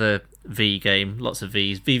was another V game, lots of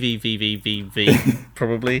Vs, V,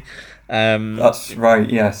 probably. That's right.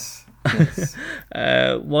 Yes.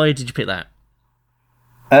 Why did you pick that?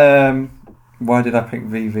 Why did I pick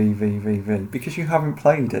V? Because you haven't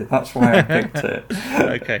played it. That's why I picked it.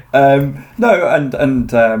 Okay. No,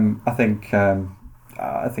 and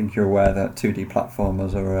I think you're aware that 2D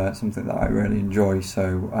platformers are something that I really enjoy.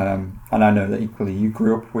 So, and I know that equally you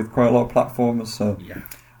grew up with quite a lot of platformers. So, yeah.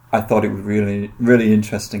 I thought it would be really, really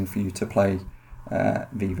interesting for you to play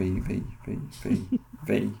V.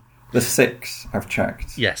 The 6 I've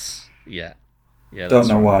checked. Yes. Yeah. Yeah. Don't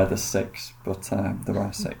know why there's 6, but there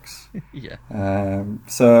are 6. Yeah.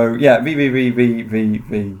 So yeah, V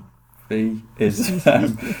is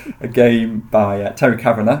a game by Terry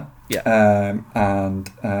Kavanagh. Yeah. And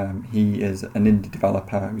he is an indie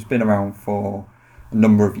developer who's been around for a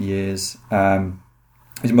number of years.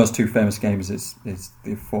 His most two famous games is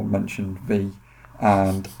the aforementioned V,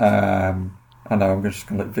 and I know I'm just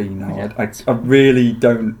going to let V now. Yeah. I really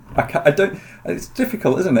don't. I don't. It's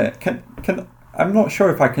difficult, isn't it? Can I'm not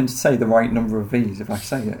sure if I can say the right number of V's if I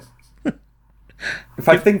say it. If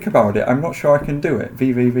I think about it, I'm not sure I can do it.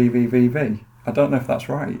 V. I don't know if that's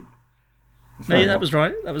right. No, that was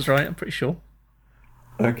right. I'm pretty sure.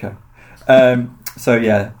 Okay. So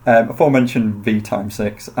yeah, aforementioned V times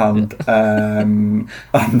 6 and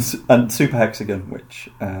Super Hexagon, which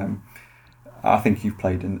I think you've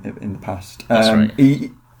played in the past. That's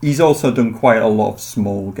right. He's also done quite a lot of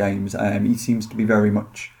small games. He seems to be very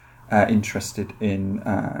much interested in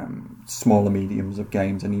smaller mediums of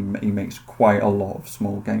games, and he makes quite a lot of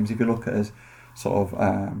small games. If you look at his sort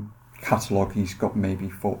of catalogue, he's got maybe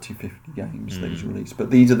 40-50 games that he's released,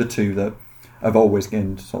 but these are the two that have always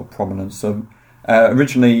gained sort of prominence. So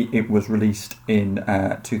Originally, it was released in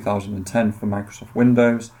 2010 for Microsoft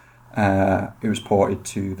Windows. It was ported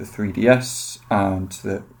to the 3DS and to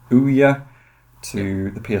the Ouya, to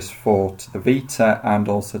the PS4, to the Vita, and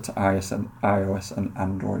also to iOS and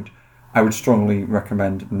Android. I would strongly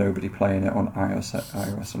recommend nobody playing it on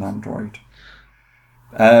iOS and Android.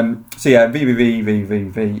 VVV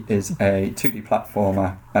is a 2D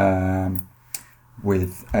platformer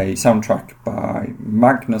with a soundtrack by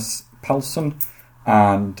Magnus Palsson,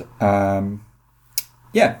 and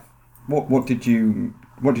what did you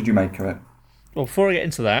make of it? Well, before I get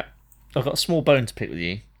into that, I've got a small bone to pick with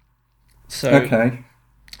you. So, okay.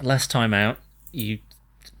 Last time out, you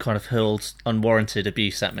kind of hurled unwarranted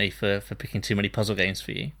abuse at me for picking too many puzzle games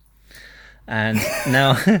for you. And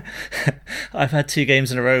now I've had 2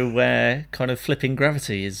 games in a row where kind of flipping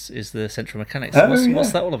gravity is the central mechanics.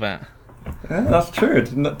 What's that all about? Yeah, that's true.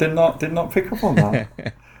 Did not pick up on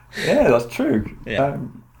that. Yeah, that's true. Yeah.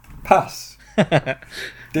 Pass.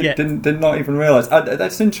 Did not even realise.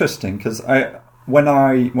 That's interesting because when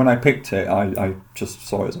I picked it, I just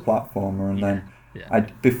saw it as a platformer, and then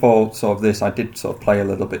before sort of this, I did sort of play a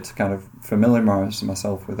little bit to kind of familiarise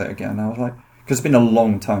myself with it again. I was like, because it's been a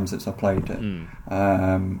long time since I played it,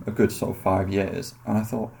 a good sort of 5 years, and I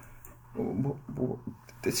thought,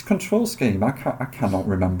 this control scheme, I cannot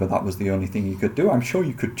remember that was the only thing you could do. I'm sure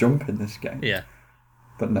you could jump in this game. Yeah.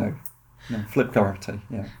 But no, flip gravity,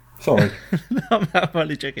 yeah. Sorry. I'm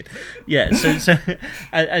only joking. Yeah, so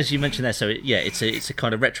as you mentioned there, it's a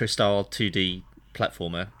kind of retro style 2D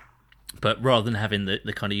platformer, but rather than having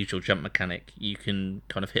the kind of usual jump mechanic, you can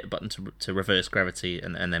kind of hit a button to reverse gravity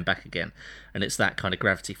and then back again, and it's that kind of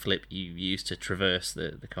gravity flip you use to traverse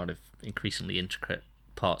the kind of increasingly intricate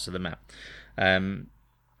parts of the map. And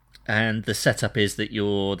the setup is that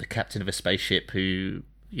you're the captain of a spaceship who,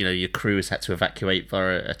 your crew has had to evacuate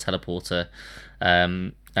via a teleporter,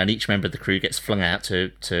 and each member of the crew gets flung out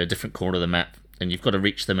to a different corner of the map, and you've got to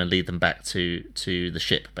reach them and lead them back to the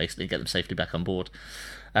ship, basically, get them safely back on board.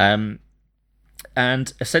 And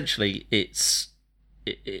essentially, it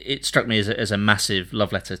struck me as a massive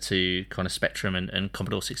love letter to kind of Spectrum and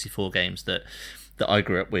Commodore 64 games that I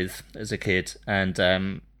grew up with as a kid. And I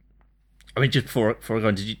mean, just before I go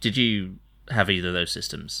on, did you have either of those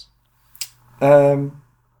systems?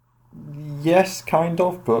 Yes, kind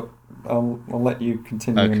of, but I'll let you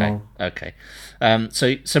continue. Okay.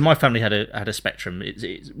 So my family had a Spectrum.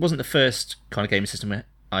 It wasn't the first kind of gaming system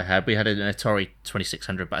I had. We had an Atari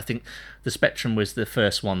 2600, but I think the Spectrum was the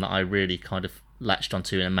first one that I really kind of latched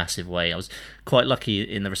onto in a massive way. I was quite lucky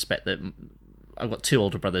in the respect that I've got 2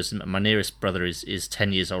 older brothers, and my nearest brother is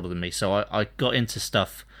 10 years older than me, so I got into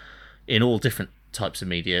stuff in all different types of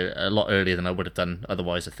media a lot earlier than I would have done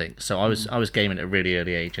otherwise, I think. So I was gaming at a really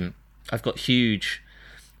early age, and I've got huge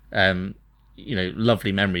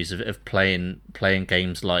lovely memories of playing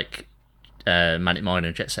games like Manic Miner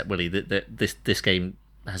and Jet Set Willy that this game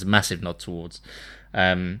has a massive nod towards.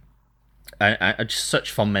 I just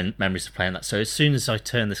such fond memories of playing that. So as soon as I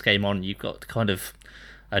turn this game on, you've got kind of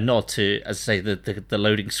a nod to, as I say, the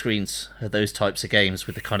loading screens of those types of games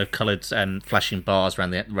with the kind of coloured flashing bars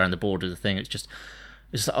around the board of the thing. It's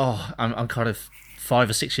I'm kind of 5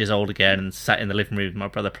 or 6 years old again and sat in the living room with my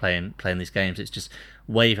brother playing these games. It's just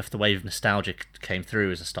wave after wave of nostalgia came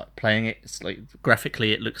through as I started playing it. It's like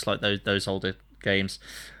graphically it looks like those older games.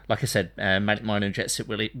 Like I said, Manic Miner and Jet Set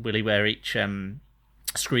Willy, where each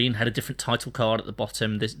screen had a different title card at the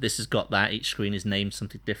bottom. This has got that. Each screen is named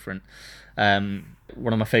something different.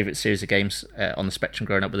 One of my favourite series of games on the Spectrum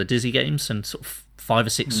growing up were the Dizzy games, and sort of 5 or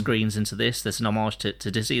 6 screens into this, there's an homage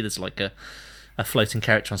to Dizzy. There's like a floating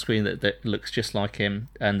character on screen that looks just like him,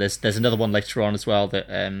 and there's another one later on as well that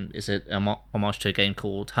is a homage to a game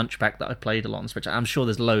called Hunchback that I played a lot on Spectrum. I'm sure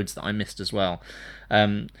there's loads that I missed as well.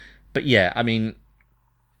 But yeah, I mean,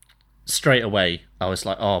 straight away I was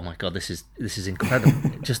like, oh my god, this is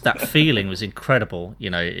incredible. Just that feeling was incredible.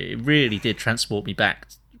 It really did transport me back.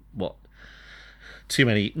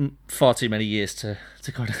 Far too many years to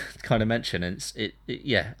kind of mention, and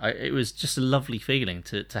it was just a lovely feeling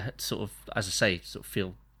to sort of, as I say, sort of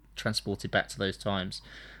feel transported back to those times,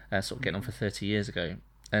 sort of getting on for 30 years ago.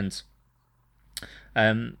 And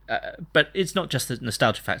but it's not just the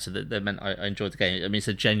nostalgia factor that meant I enjoyed the game. I mean, it's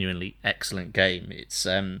a genuinely excellent game. It's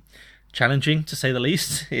challenging to say the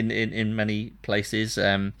least in many places.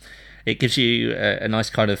 it gives you a nice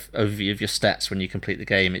kind of overview of your stats when you complete the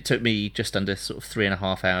game. It took me just under sort of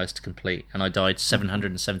 3.5 hours to complete, and I died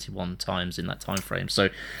 771 times in that time frame. So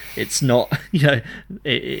it's not,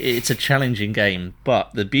 it's a challenging game,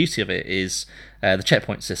 but the beauty of it is the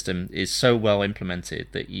checkpoint system is so well implemented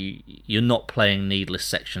that you're not playing needless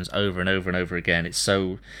sections over and over and over again. It's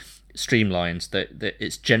so streamlined that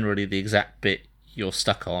it's generally the exact bit you're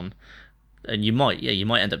stuck on. And you might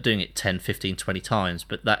end up doing it 10, 15, 20 times,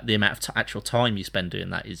 but the amount of actual time you spend doing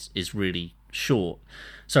that is really short.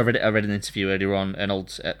 So I read an interview earlier on, an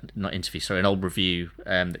old review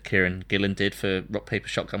that Kieran Gillen did for Rock Paper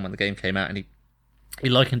Shotgun when the game came out, and he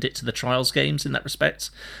likened it to the Trials games in that respect,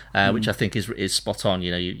 which I think is spot on.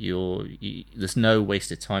 There's no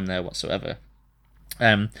wasted time there whatsoever.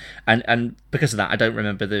 And because of that, I don't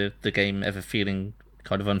remember the game ever feeling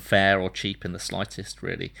kind of unfair or cheap in the slightest,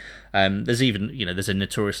 really. There's even, there's a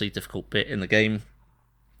notoriously difficult bit in the game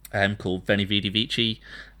called Veni Vidi Vici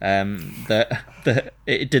that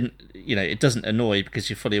it doesn't annoy because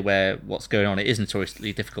you're fully aware what's going on. It is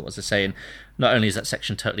notoriously difficult, as I say, and not only is that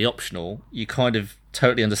section totally optional, you kind of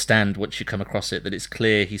totally understand once you come across it that it's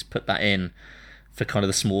clear he's put that in for kind of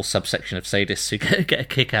the small subsection of sadists who get a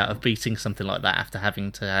kick out of beating something like that after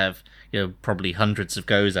having to have probably hundreds of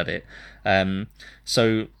goes at it.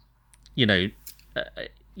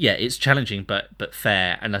 It's challenging but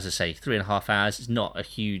fair. And as I say, 3.5 hours is not a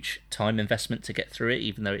huge time investment to get through it,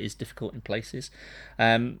 even though it is difficult in places.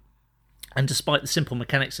 And despite the simple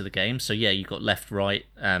mechanics of the game, so you've got left, right,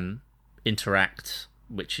 interact,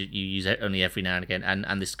 which you use only every now and again,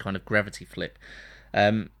 and this kind of gravity flip.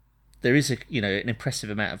 There is an impressive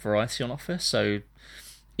amount of variety on offer. So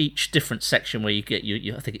each different section where you get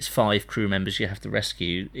I think it's 5 crew members you have to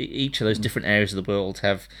rescue. Each of those different areas of the world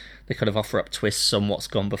they kind of offer up twists on what's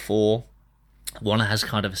gone before. One has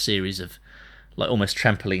kind of a series of like almost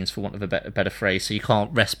trampolines, for want of a better phrase. So you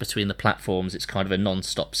can't rest between the platforms. It's kind of a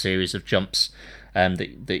non-stop series of jumps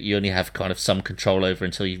that you only have kind of some control over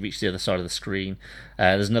until you reach the other side of the screen.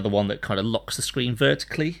 There's another one that kind of locks the screen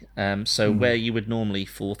vertically. Where you would normally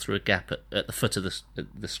fall through a gap at the foot of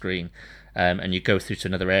the screen, and you go through to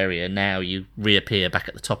another area, now you reappear back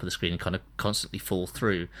at the top of the screen and kind of constantly fall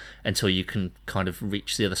through until you can kind of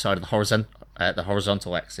reach the other side of the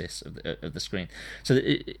horizontal axis of the screen. So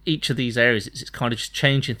each of these areas, it's kind of just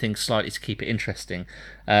changing things slightly to keep it interesting.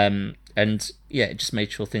 It just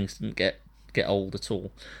made sure things didn't get old at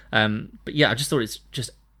all. I just thought it's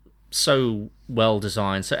just so well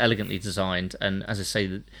designed, so elegantly designed, and as I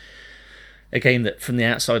say, a game that from the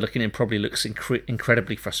outside looking in probably looks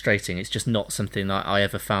incredibly frustrating. It's just not something that I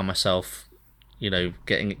ever found myself,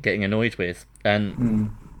 getting annoyed with.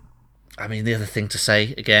 And I mean, the other thing to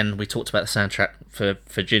say, again, we talked about the soundtrack for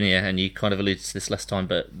Virginia, and you kind of alluded to this last time,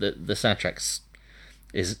 but the soundtrack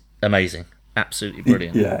is amazing, absolutely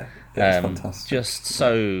brilliant. Yeah, it's fantastic. Just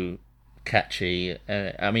so catchy.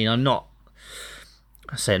 I mean, I'm not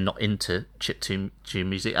into chiptune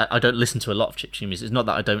music. I don't listen to a lot of chiptune music. It's not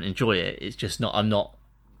that I don't enjoy it. It's just I'm not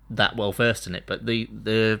that well versed in it. But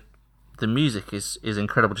the music is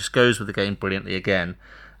incredible. Just goes with the game brilliantly again.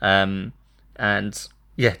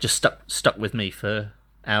 Just stuck with me for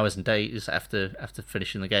hours and days after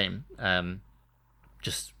finishing the game.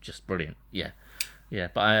 Just brilliant. Yeah.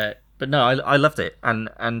 But no, I loved it, and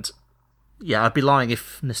I'd be lying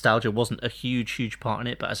if nostalgia wasn't a huge part in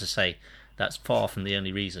it. But as I say, that's far from the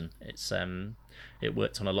only reason. It's it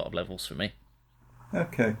worked on a lot of levels for me.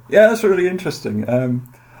 Okay, yeah, that's really interesting.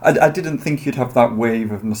 I didn't think you'd have that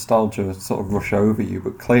wave of nostalgia sort of rush over you,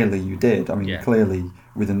 but clearly you did. I mean, clearly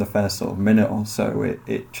within the first sort of minute or so,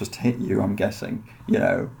 it just hit you. I'm guessing,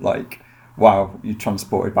 wow, you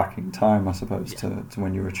transported back in time, I suppose, to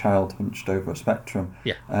when you were a child hunched over a Spectrum.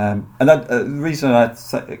 Yeah. And the reason I'd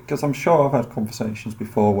say, because I'm sure I've had conversations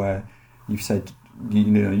before where you've said,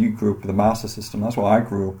 you grew up with a Master System. That's what I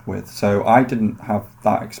grew up with. So I didn't have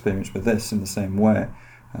that experience with this in the same way.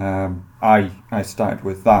 I started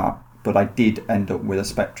with that, but I did end up with a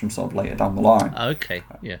Spectrum sort of later down the line. Okay,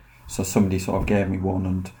 yeah. So somebody sort of gave me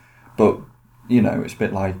one, but it's a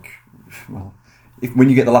bit like, well, when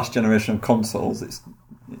you get the last generation of consoles, it's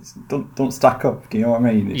don't stack up. Do you know what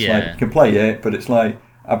I mean? It's like you can play it, but it's like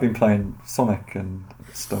I've been playing Sonic and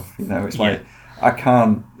stuff. It's like I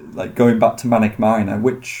can't, like, going back to Manic Miner,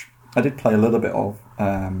 which I did play a little bit of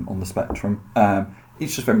on the Spectrum.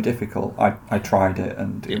 It's just very difficult. I tried it,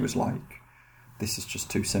 and it was like, this is just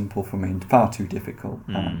too simple for me and far too difficult.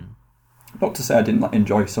 Not to say I didn't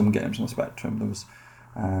enjoy some games on the Spectrum. There was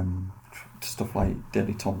stuff like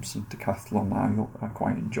Daley Thompson Decathlon I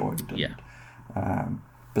quite enjoyed. And,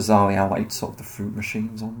 bizarrely, I liked sort of the fruit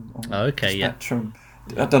machines on the Spectrum.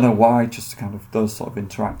 I don't know why, just kind of those sort of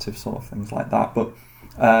interactive sort of things like that. But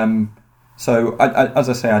so as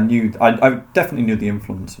I say, I definitely knew the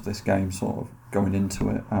influence of this game sort of going into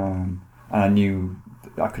it, and I knew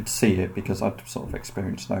I could see it because I'd sort of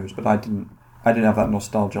experienced those, but I didn't have that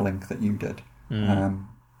nostalgia link that you did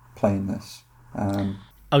playing this.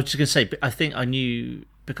 I was just going to say, I think I knew,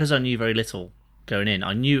 because I knew very little going in,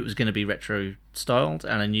 I knew it was going to be retro styled,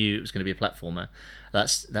 and I knew it was going to be a platformer.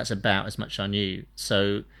 That's about as much as I knew.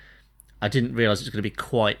 So I didn't realise it was going to be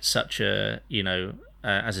quite such a,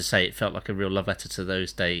 as I say, it felt like a real love letter to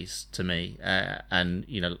those days to me. And,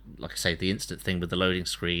 like I say, the instant thing with the loading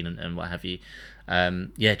screen and what have you,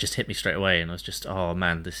 it just hit me straight away. And I was just, oh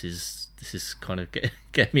man, this is kind of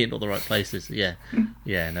getting me in all the right places. Yeah.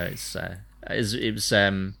 Yeah, no, it was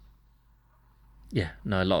a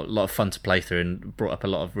lot of fun to play through, and brought up a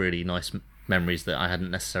lot of really nice memories that I hadn't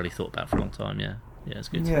necessarily thought about for a long time. Yeah, it's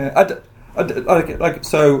good. Yeah,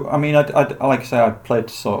 so. I mean, I like I say, I played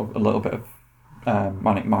sort of a little bit of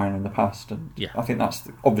Manic Miner in the past, and I think that's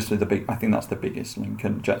obviously I think that's the biggest link.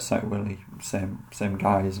 And Jet Set Willy, same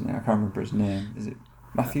guy, isn't it? I can't remember his name. Is it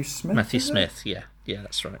Matthew Smith? Matthew Smith. Yeah,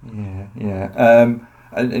 that's right. Yeah.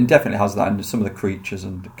 And definitely has that, and some of the creatures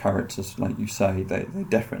and characters, like you say, they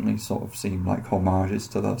definitely sort of seem like homages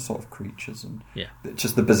to those sort of creatures, and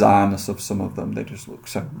just the bizarreness of some of them. They just look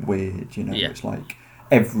so weird, It's like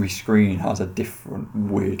every screen has a different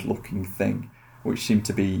weird looking thing, which seemed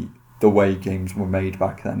to be the way games were made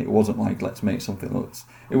back then. It wasn't like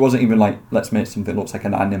it wasn't even like let's make something that looks like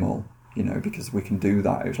an animal, because we can do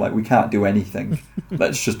that. It was like, we can't do anything.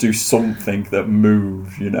 Let's just do something that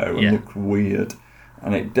moves, and look weird.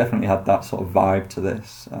 And it definitely had that sort of vibe to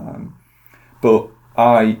this. But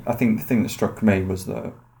I think the thing that struck me was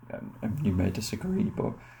that, and you may disagree,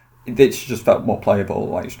 but it just felt more playable.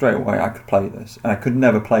 Like, straight away I could play this. And I could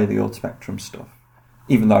never play the old Spectrum stuff,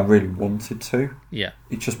 even though I really wanted to. Yeah.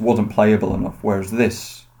 It just wasn't playable enough, whereas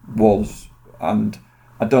this was. And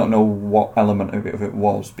I don't know what element of it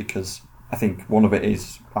was, because I think one of it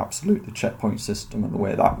is absolute the checkpoint system, and the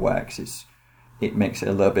way that works it makes it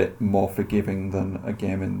a little bit more forgiving than a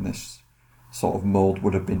game in this sort of mould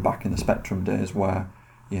would have been back in the Spectrum days, where,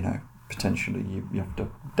 potentially you have to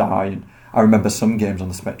die. And I remember some games on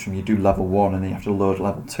the Spectrum, you do level 1 and then you have to load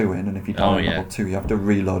level 2 in, and if you die on level 2, you have to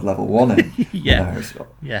reload level 1 in.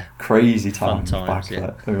 Crazy times back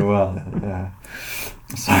there. Well, yeah.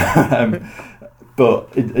 So, but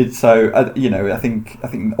I think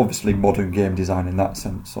obviously modern game design in that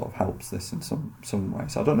sense sort of helps this in some way.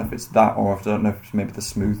 So I don't know if it's that, or I don't know if it's maybe the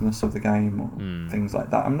smoothness of the game or things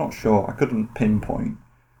like that. I'm not sure. I couldn't pinpoint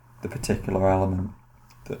the particular element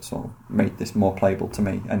that sort of made this more playable to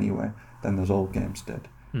me anyway than those old games did.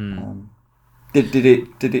 Did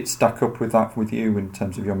it stack up with that with you in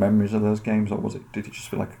terms of your memories of those games, or did it just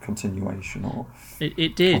feel like a continuation? Or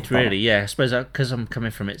it did really, yeah. I suppose because I'm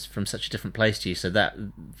coming from such a different place to you, so that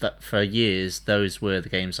for years those were the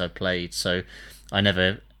games I played. So I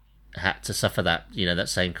never had to suffer that that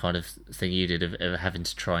same kind of thing you did of having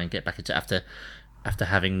to try and get back into after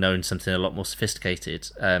having known something a lot more sophisticated.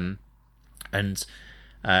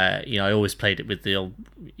 I always played it with the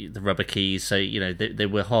rubber keys, so they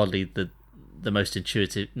were hardly the most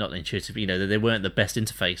intuitive, not intuitive, they weren't the best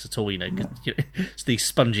interface at all, it's these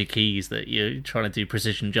spongy keys that you're trying to do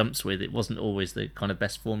precision jumps with. It wasn't always the kind of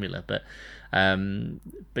best formula, but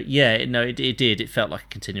yeah, no, it did. It felt like a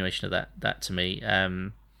continuation of that to me.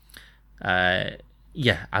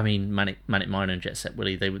 Yeah, I mean, Manic Miner and Jet Set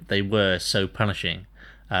Willy, they were so punishing.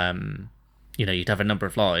 You'd have a number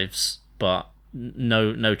of lives, but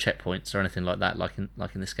no checkpoints or anything like that, like in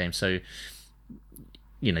this game. So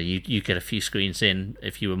you get a few screens in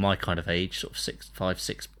if you were my kind of age, sort of 5,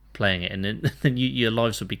 6, playing it, and then your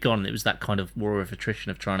lives would be gone. It was that kind of war of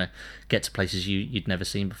attrition of trying to get to places you'd never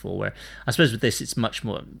seen before. Where I suppose with this, it's much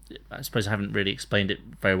more. I suppose I haven't really explained it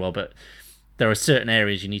very well, but there are certain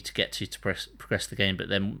areas you need to get to progress the game, but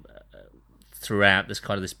then throughout there's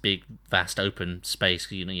kind of this big, vast, open space.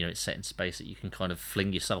 It's set in space that you can kind of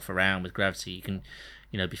fling yourself around with gravity. You can,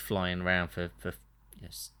 be flying around for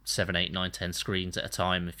 7, 8, 9, 10 screens at a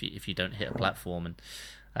time if you don't hit a platform,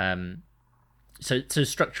 and so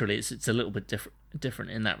structurally it's a little bit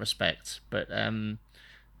different in that respect, but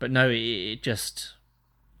no, it just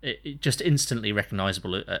instantly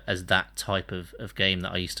recognisable as that type of game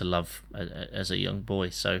that I used to love as a young boy.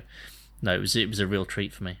 So no, it was a real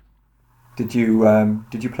treat for me. Did you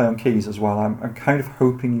play on keys as well? I'm kind of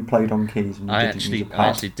hoping you played on keys. And I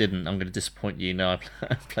actually didn't. I'm going to disappoint you. No,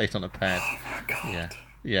 I played on a pad. Oh my god!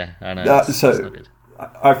 Yeah, I know. It's not good.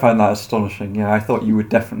 I find that astonishing. Yeah, I thought you would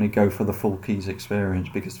definitely go for the full keys experience,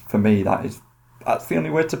 because for me that is that's the only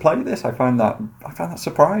way to play this. I find that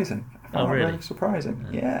surprising. I find that really? really surprising.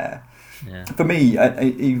 Yeah. Yeah. For me,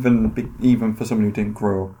 even for someone who didn't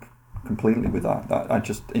grow up completely with that, I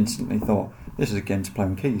just instantly thought this is a game to play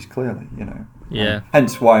on keys. Clearly, Yeah.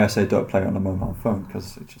 Hence why I say don't play it on a mobile phone,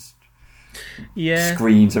 because it just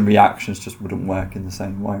screens and reactions just wouldn't work in the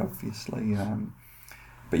same way, obviously.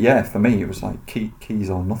 But yeah, for me, it was like keys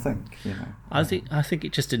or nothing. I think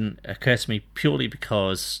it just didn't occur to me purely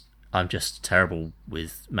because I'm just terrible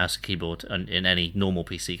with mouse and keyboard, and in any normal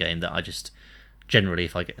PC game that I just generally,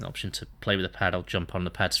 if I get an option to play with a pad, I'll jump on the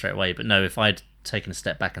pad straight away. But no, if I'd taken a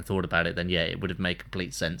step back and thought about it, then yeah, it would have made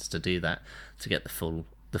complete sense to do that to get the full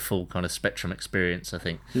kind of Spectrum experience, I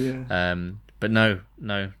think. Yeah. But no,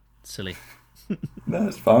 silly. No,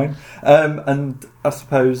 it's fine. And I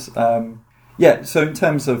suppose, so in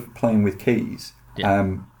terms of playing with keys,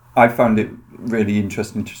 I found it really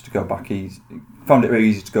interesting just to go back found it really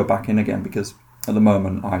easy to go back in again, because at the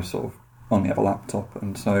moment I sort of only have a laptop,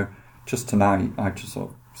 and so just tonight I just sort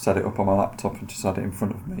of set it up on my laptop and just had it in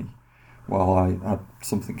front of me while I had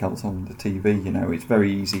something else on the TV. It's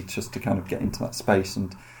very easy just to kind of get into that space.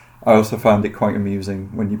 And I also found it quite amusing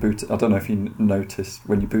when you boot it. I don't know if you noticed,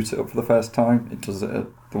 when you boot it up for the first time, it does it at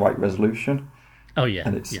the right resolution. Oh yeah,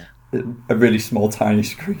 and it's a really small, tiny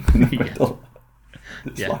screen in the middle.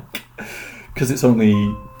 It's like, because it's only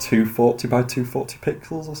 240 by 240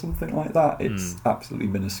 pixels or something like that. It's absolutely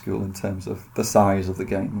minuscule in terms of the size of the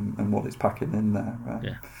game and what it's packing in there.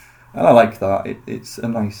 And I like that. It's a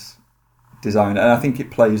nice design, and I think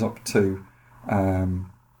it plays up to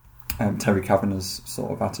Terry Kavanagh's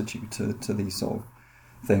sort of attitude to these sort of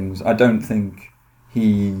things. I don't think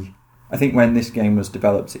I think when this game was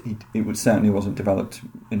developed, it certainly wasn't developed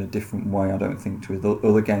in a different way, I don't think, to the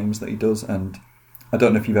other games that he does. And I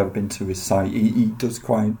don't know if you've ever been to his site. He does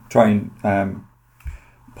try and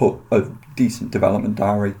put a decent development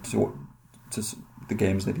diary to the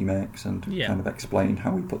games that he makes, and kind of explain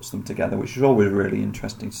how he puts them together, which is always really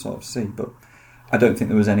interesting to sort of see. But I don't think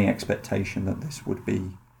there was any expectation that this would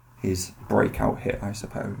be his breakout hit, I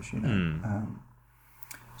suppose.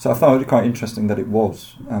 So I thought it was quite interesting that it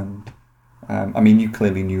was. And I mean, you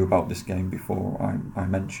clearly knew about this game before I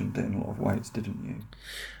mentioned it in a lot of ways, didn't you?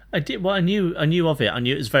 I did. Well, I knew of it. I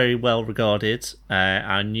knew it was very well regarded.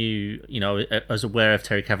 I knew, I was aware of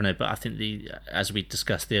Terry Kavanagh, but I think as we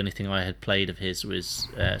discussed, the only thing I had played of his was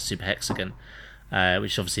Super Hexagon,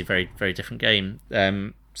 which is obviously a very, very different game.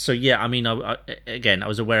 So yeah, I mean, I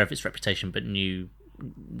was aware of its reputation, but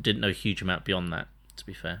didn't know a huge amount beyond that, to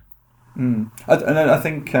be fair. And I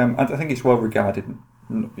think it's well regarded.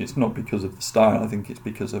 It's not because of the style. I think it's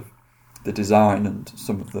because of the design and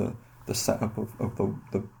some of the setup of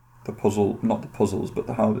the puzzle, not the puzzles, but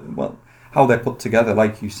how they're put together.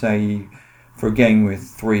 Like you say, for a game with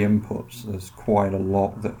 3 inputs, there's quite a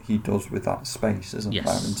lot that he does with that space, isn't there?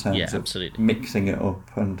 In terms of absolutely. Mixing it up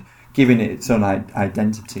and giving it its own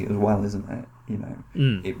identity as well, isn't it?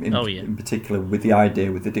 In particular, with the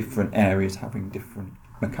idea with the different areas having different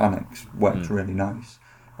mechanics, worked really nice.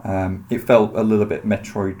 It felt a little bit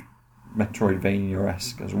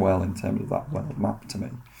Metroidvania-esque as well in terms of that world map to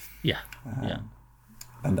me.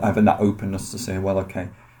 And having that openness to say, well, okay,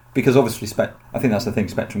 because obviously I think that's the thing,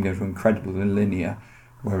 Spectrum games were incredibly linear,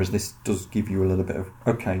 whereas this does give you a little bit of,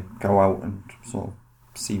 okay, go out and sort of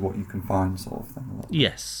see what you can find, sort of thing.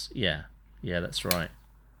 Yes, yeah, that's right.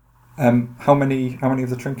 How many of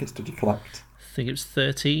the trinkets did you collect? I think it was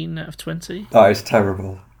 13 out of 20. That is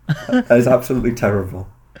terrible. That is absolutely terrible.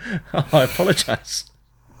 I apologise.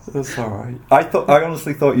 That's all right. I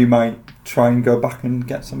honestly thought you might try and go back and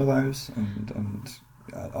get some of those,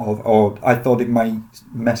 or I thought it might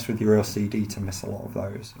mess with your OCD to miss a lot of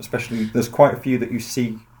those. Especially, there's quite a few that you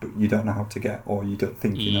see, but you don't know how to get, or you don't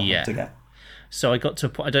think you know how to get. So I got to a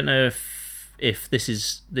point. I don't know if this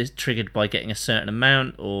is triggered by getting a certain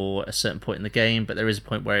amount or a certain point in the game, but there is a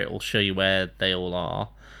point where it will show you where they all are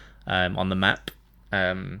on the map.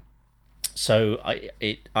 So I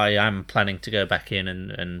am planning to go back in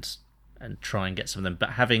and try and get some of them,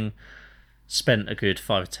 but having spent a good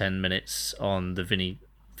 5 or 10 minutes on the Veni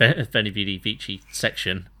Vidi Vici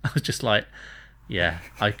section, I was just like, yeah,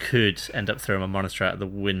 I could end up throwing my monitor out of the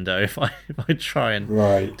window if I try and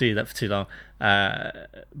do that for too long.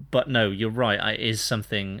 But no, you're right. It is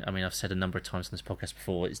something. I mean, I've said a number of times on this podcast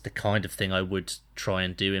before. It's the kind of thing I would try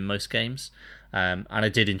and do in most games. And I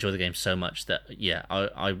did enjoy the game so much that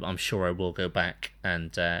I'm sure I will go back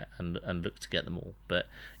and look to get them all. But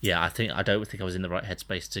yeah, I don't think I was in the right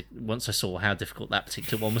headspace to. Once I saw how difficult that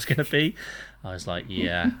particular one was going to be, I was like,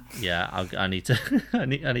 I need to I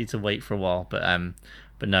need to wait for a while. But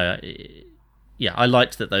no, I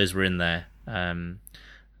liked that those were in there. Again,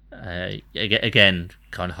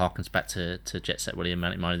 kind of harkens back to Jet Set Willy and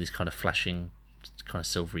Manic Miner, these kind of flashing, kind of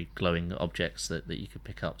silvery glowing objects that you could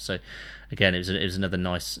pick up. So again, it was another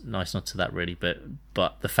nice nod to that, really.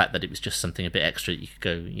 But the fact that it was just something a bit extra that you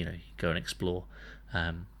could go and explore.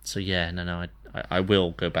 So yeah, no, I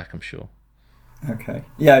will go back, I'm sure. Okay.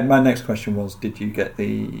 Yeah, my next question was, did you get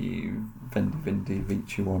the Vendi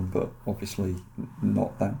Vici one? But obviously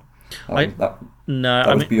not then. That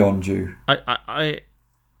was beyond you.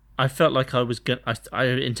 I felt like I was I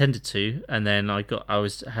intended to, and then I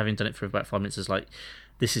was having done it for about 5 minutes. I was like,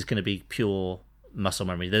 this is going to be pure muscle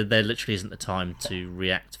memory. There literally isn't the time to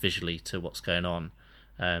react visually to what's going on.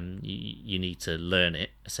 You need to learn it,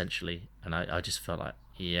 essentially. And I just felt like,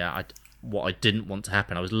 what I didn't want to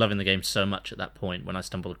happen. I was loving the game so much at that point when I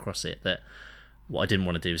stumbled across it that what I didn't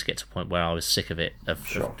want to do was get to a point where I was sick of it.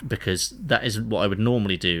 Because that is what I would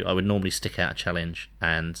normally do. I would normally stick out a challenge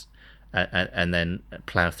and then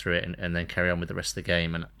plough through it and then carry on with the rest of the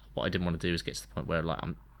game. And what I didn't want to do is get to the point where like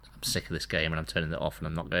I'm sick of this game and I'm turning it off and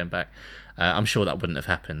I'm not going back. I'm sure that wouldn't have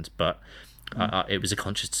happened, but it was a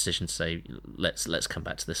conscious decision to say let's come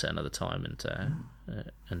back to this at another time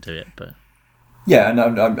and do it. But yeah,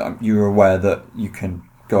 and you're aware that you can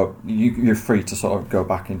go. You're free to sort of go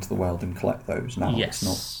back into the world and collect those now.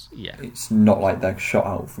 Yes, it's not like they're shot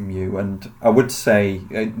out from you. And I would say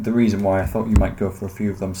the reason why I thought you might go for a few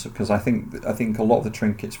of them, because I think a lot of the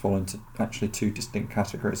trinkets fall into actually two distinct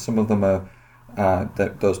categories. Some of them are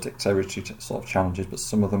those dexterity sort of challenges, but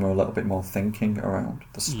some of them are a little bit more thinking around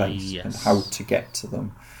the space and how to get to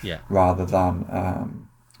them, rather than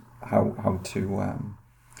how to.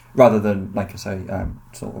 Rather than, like I say,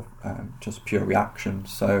 just pure reaction.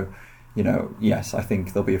 So, yes, I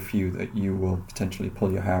think there'll be a few that you will potentially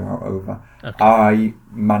pull your hair out over. Okay. I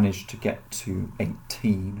managed to get to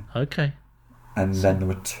 18. Okay. And then there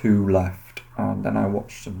were 2 left. And then I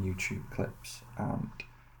watched some YouTube clips. And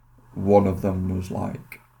one of them was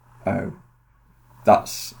like, oh,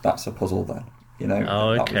 that's a puzzle then.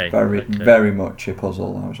 Oh, okay. That was very much a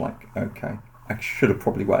puzzle. And I was like, okay, I should have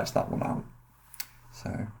probably worked that one out.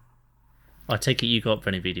 So... I take it you got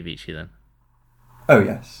Veni Vidi Vici then? Oh,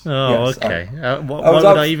 yes. Oh, yes, okay. Why would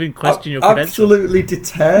I even question your credentials? Absolutely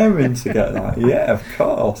determined to get that. Yeah, of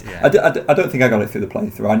course. Yeah. I don't think I got it through the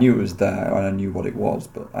playthrough. I knew it was there and I knew what it was,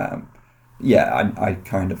 but I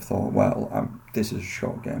kind of thought, well, this is a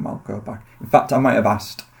short game, I'll go back. In fact, I might have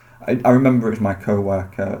asked, I remember it was my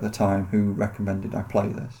co-worker at the time who recommended I play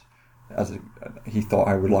this. He thought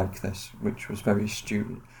I would like this, which was very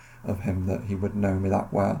astute of him that he would know me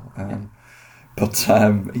that well. But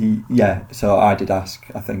so I did ask.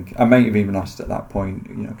 I think I may have even asked at that point,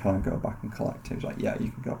 can I go back and collect it? He was like, yeah, you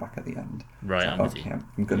can go back at the end. Right, I'm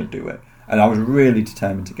going to do it. And I was really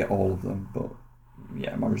determined to get all of them, but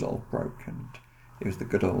my resolve broke, and it was the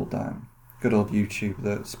good old YouTube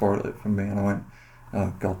that spoiled it for me, and I went,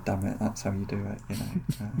 oh, god damn it, that's how you do it,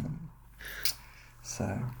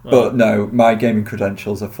 But no, my gaming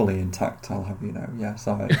credentials are fully intact, I'll have you know. Yes,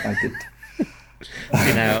 I did.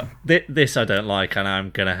 This I don't like, and I'm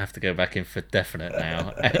going to have to go back in for definite now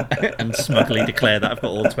and smugly declare that I've got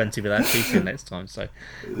all 20 without cheating next time. So,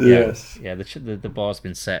 yes. Yeah, the bar's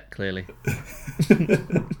been set, clearly.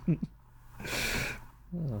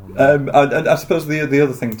 I suppose the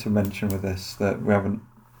other thing to mention with this that we haven't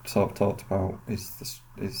sort of talked about is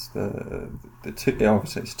the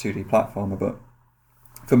obviously it's a 2D platformer, but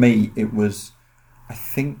for me it was I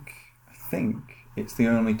think it's the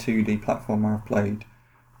only 2D platformer I've played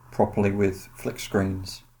properly with flick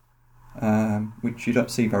screens, which you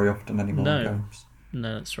don't see very often anymore in games.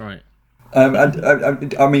 No, that's right.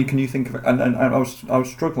 I mean, can you think of it? And I was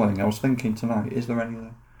struggling. I was thinking tonight, is there any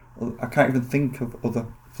other? I can't even think of other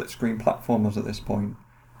flick screen platformers at this point,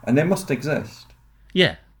 and they must exist.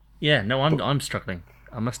 Yeah. No, I'm struggling.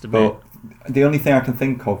 I must admit. But the only thing I can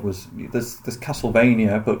think of was there's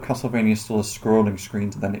Castlevania, but Castlevania still has scrolling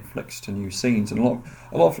screens and then it flicks to new scenes. And a lot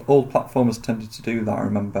of old platformers tended to do that. I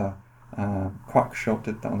remember Quackshot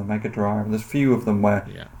did that on the Mega Drive. And there's a few of them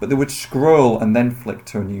but they would scroll and then flick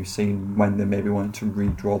to a new scene when they maybe wanted to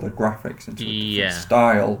redraw the graphics into a different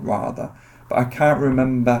style rather. But I can't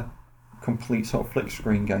remember complete sort of flick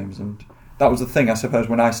screen games, and that was the thing. I suppose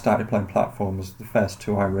when I started playing platformers, the first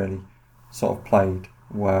 2 I really sort of played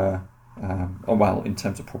were, in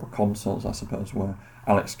terms of proper consoles, I suppose, were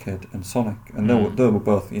Alex Kidd and Sonic, and they were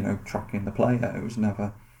both, tracking the player. It was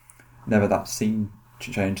never that scene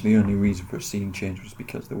change. The only reason for a scene change was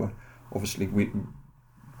because they were obviously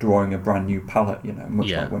drawing a brand new palette.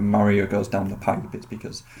 Much like when Mario goes down the pipe, it's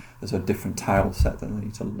because there's a different tile set that they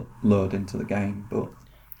need to load into the game. But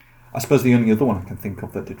I suppose the only other one I can think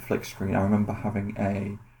of that did flick screen, I remember having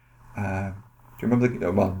a... do you remember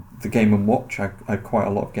the Game & Watch? I had quite a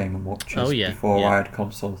lot of Game & Watches before I had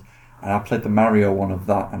consoles. And I played the Mario one of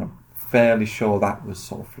that, and I'm fairly sure that was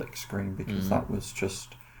sort of flick screen, because that was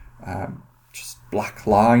just black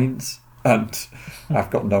lines. And I've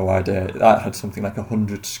got no idea. That had something like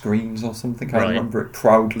 100 screens or something. I remember it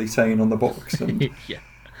proudly saying on the box. And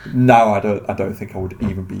now I don't think I would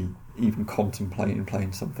even contemplating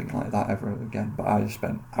playing something like that ever again. But I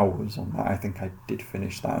spent hours on that. I think I did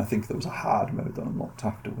finish that. I think there was a hard mode that unlocked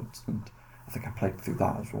afterwards, and I think I played through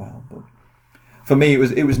that as well. But for me,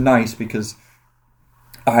 it was nice because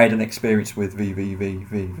I had an experience with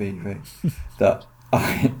VVV that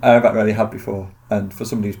I haven't really had before, and for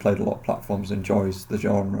somebody who's played a lot of platforms and enjoys the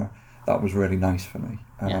genre, that was really nice for me.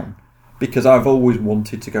 Because I've always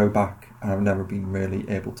wanted to go back, and I've never been really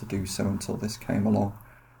able to do so until this came along.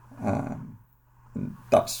 And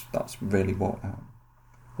that's really what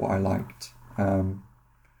I liked. In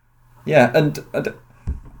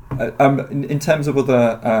terms of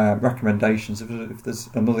other recommendations, if there's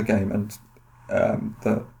another game and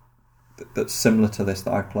that's similar to this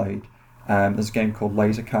that I played, there's a game called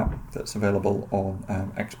Laser Cat that's available on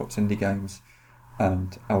Xbox Indie Games,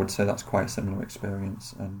 and I would say that's quite a similar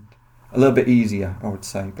experience and a little bit easier, I would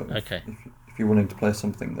say. But if you're willing to play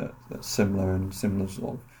something that's similar and similar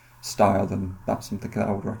sort of style, then that's something that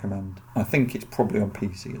I would recommend. I think it's probably on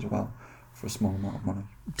PC as well for a small amount of money.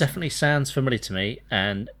 Definitely sounds familiar to me,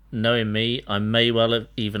 and knowing me, I may well have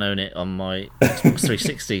even own it on my Xbox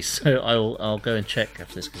 360, so I'll go and check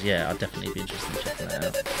after this, because I'll definitely be interested in checking that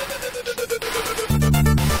out.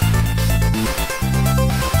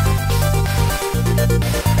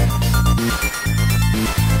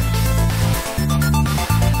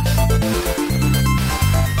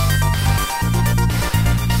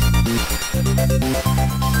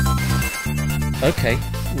 Okay,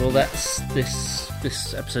 well that's this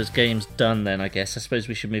episode's game's done then, I guess. I suppose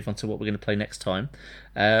we should move on to what we're going to play next time.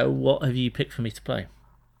 What have you picked for me to play?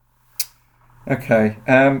 Okay,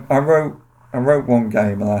 I wrote one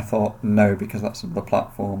game and I thought no, because that's the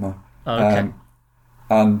platformer. Oh, okay.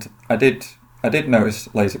 And I did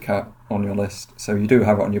notice Laser Cat on your list, so you do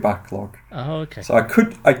have it on your backlog. Oh, okay. So I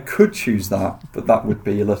could choose that, but that would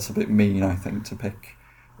be a little bit mean, I think, to pick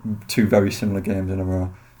two very similar games in a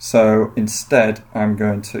row. So instead, I'm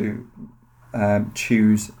going to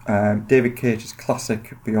choose David Cage's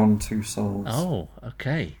classic Beyond Two Souls. Oh,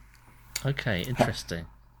 okay. Okay, interesting.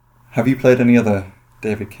 Have you played any other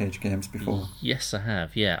David Cage games before? Yes, I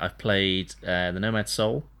have. Yeah, I've played The Nomad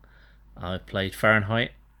Soul, I've played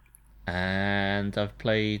Fahrenheit, and I've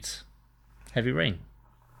played Heavy Rain.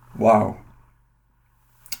 Wow.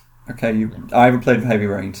 Okay, I haven't played Heavy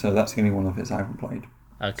Rain, so that's the only one of his I haven't played.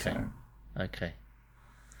 Okay. So. Okay.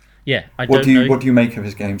 Yeah, What do you make of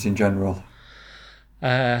his games in general?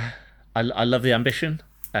 I love the ambition,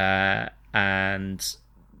 and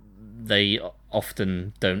they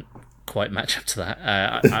often don't quite match up to that.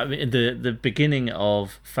 I mean, the beginning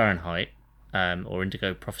of Fahrenheit, or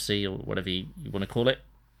Indigo Prophecy, or whatever you want to call it,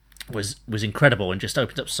 was incredible and just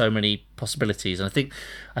opened up so many possibilities. And I think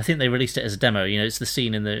they released it as a demo. You know, it's the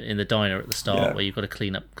scene in the diner at the start where you've got to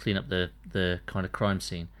clean up the kind of crime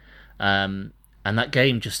scene. And that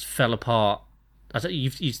game just fell apart. So you're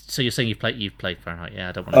saying you've played Fahrenheit? Yeah,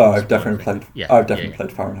 I don't want to. I've definitely played. Yeah, I've definitely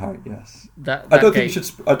played Fahrenheit. Yes. I don't think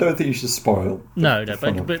you should spoil.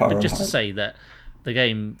 But just to say that the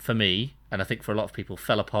game for me, and I think for a lot of people,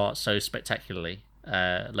 fell apart so spectacularly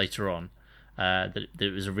later on that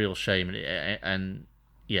it was a real shame. And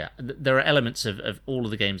there are elements of all of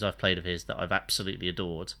the games I've played of his that I've absolutely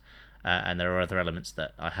adored, and there are other elements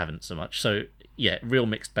that I haven't so much. So real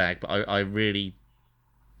mixed bag. But I really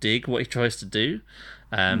dig what he tries to do,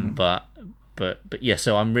 but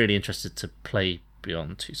so I'm really interested to play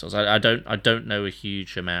Beyond Two Souls. I don't know a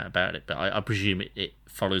huge amount about it, but I presume it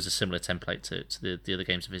follows a similar template to the other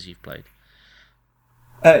games of his you've played.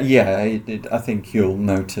 I think you'll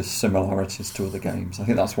notice similarities to other games. I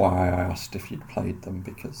think that's why I asked if you'd played them,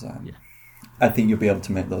 because I think you'll be able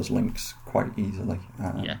to make those links quite easily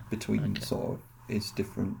between sort of his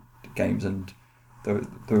different games, and there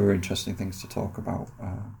were interesting things to talk about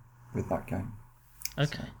with that game.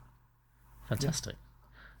 Okay. Fantastic.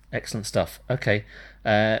 Excellent stuff. Okay.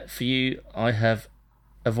 For you, I have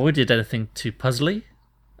avoided anything too puzzly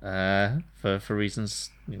for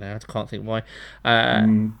reasons, I can't think why.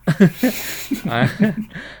 I've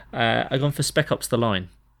gone for Spec Ops: The Line.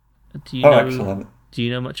 Excellent. Do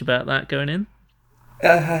you know much about that going in?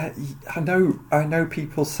 I know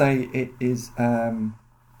people say it is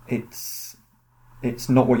it's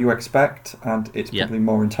not what you expect, and it's probably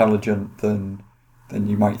more intelligent than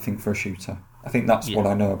you might think for a shooter. I think that's what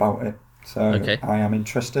I know about it. So I am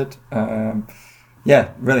interested.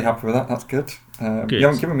 Really happy with that. That's good. You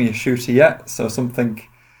haven't given me a shooter yet, so something.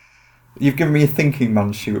 You've given me a thinking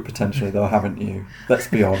man's shooter potentially, though, haven't you? Let's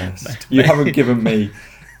be honest. You haven't given me.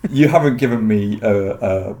 You haven't given me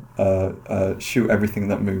a shoot everything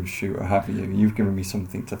that moves shooter, have you? You've given me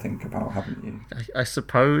something to think about, haven't you? I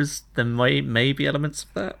suppose there may be elements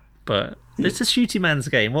of that, but it's a shooty man's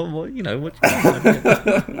game. What you know? What?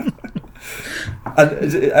 And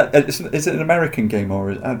is it an American game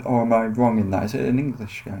or am I wrong in that? Is it an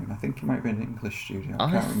English game? I think it might be an English studio.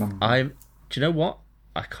 I can't remember. Do you know what?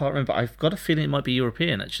 I can't remember. I've got a feeling it might be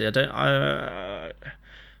European. Actually,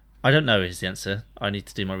 I don't know is the answer. I need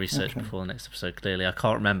to do my research before the next episode, clearly. I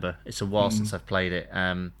can't remember. It's a while since I've played it.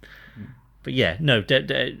 But yeah, no,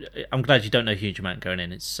 I'm glad you don't know a huge amount going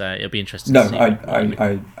in. It'll be interesting to see.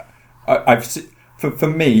 I've for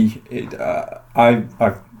me,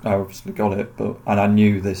 I've obviously got it, and I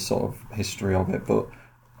knew this sort of history of it, but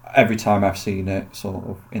every time I've seen it sort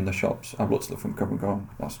of in the shops, I've looked at the front cover and gone,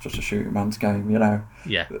 that's just a shooting man's game, you know?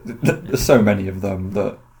 Yeah. There's so many of them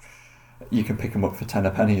that you can pick them up for 10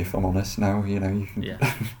 a penny, if I'm honest now. You know, you can.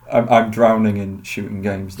 Yeah. I'm drowning in shooting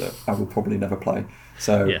games that I will probably never play.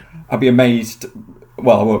 So I'll be amazed.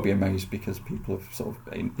 Well, I won't be amazed because people have sort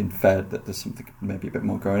of inferred that there's something maybe a bit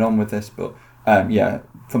more going on with this. But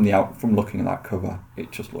from looking at that cover,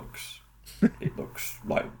 it just looks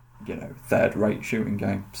like, you know, third-rate shooting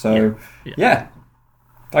game. So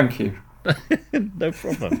thank you. No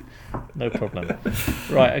problem.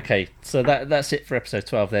 Right, okay. So that's it for episode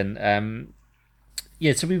 12 then.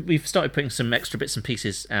 So we've started putting some extra bits and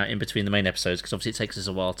pieces out in between the main episodes because obviously it takes us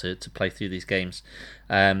a while to play through these games.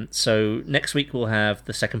 So next week we'll have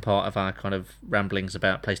the second part of our kind of ramblings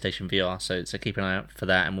about PlayStation VR. So keep an eye out for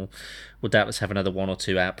that, and we'll doubtless have another one or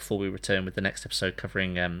two out before we return with the next episode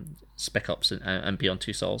covering Spec Ops and Beyond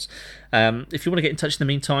Two Souls. If you want to get in touch in the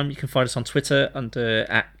meantime, you can find us on Twitter under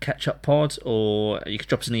 @CatchUpPod, or you can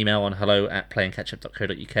drop us an email on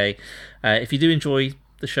hello@playandcatchup.co.uk. If you do enjoy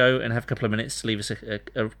the show and have a couple of minutes to leave us a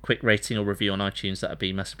quick rating or review on iTunes, that would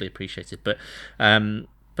be massively appreciated. But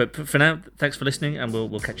for now, thanks for listening, and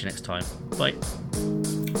we'll catch you next time. Bye.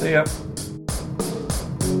 See ya.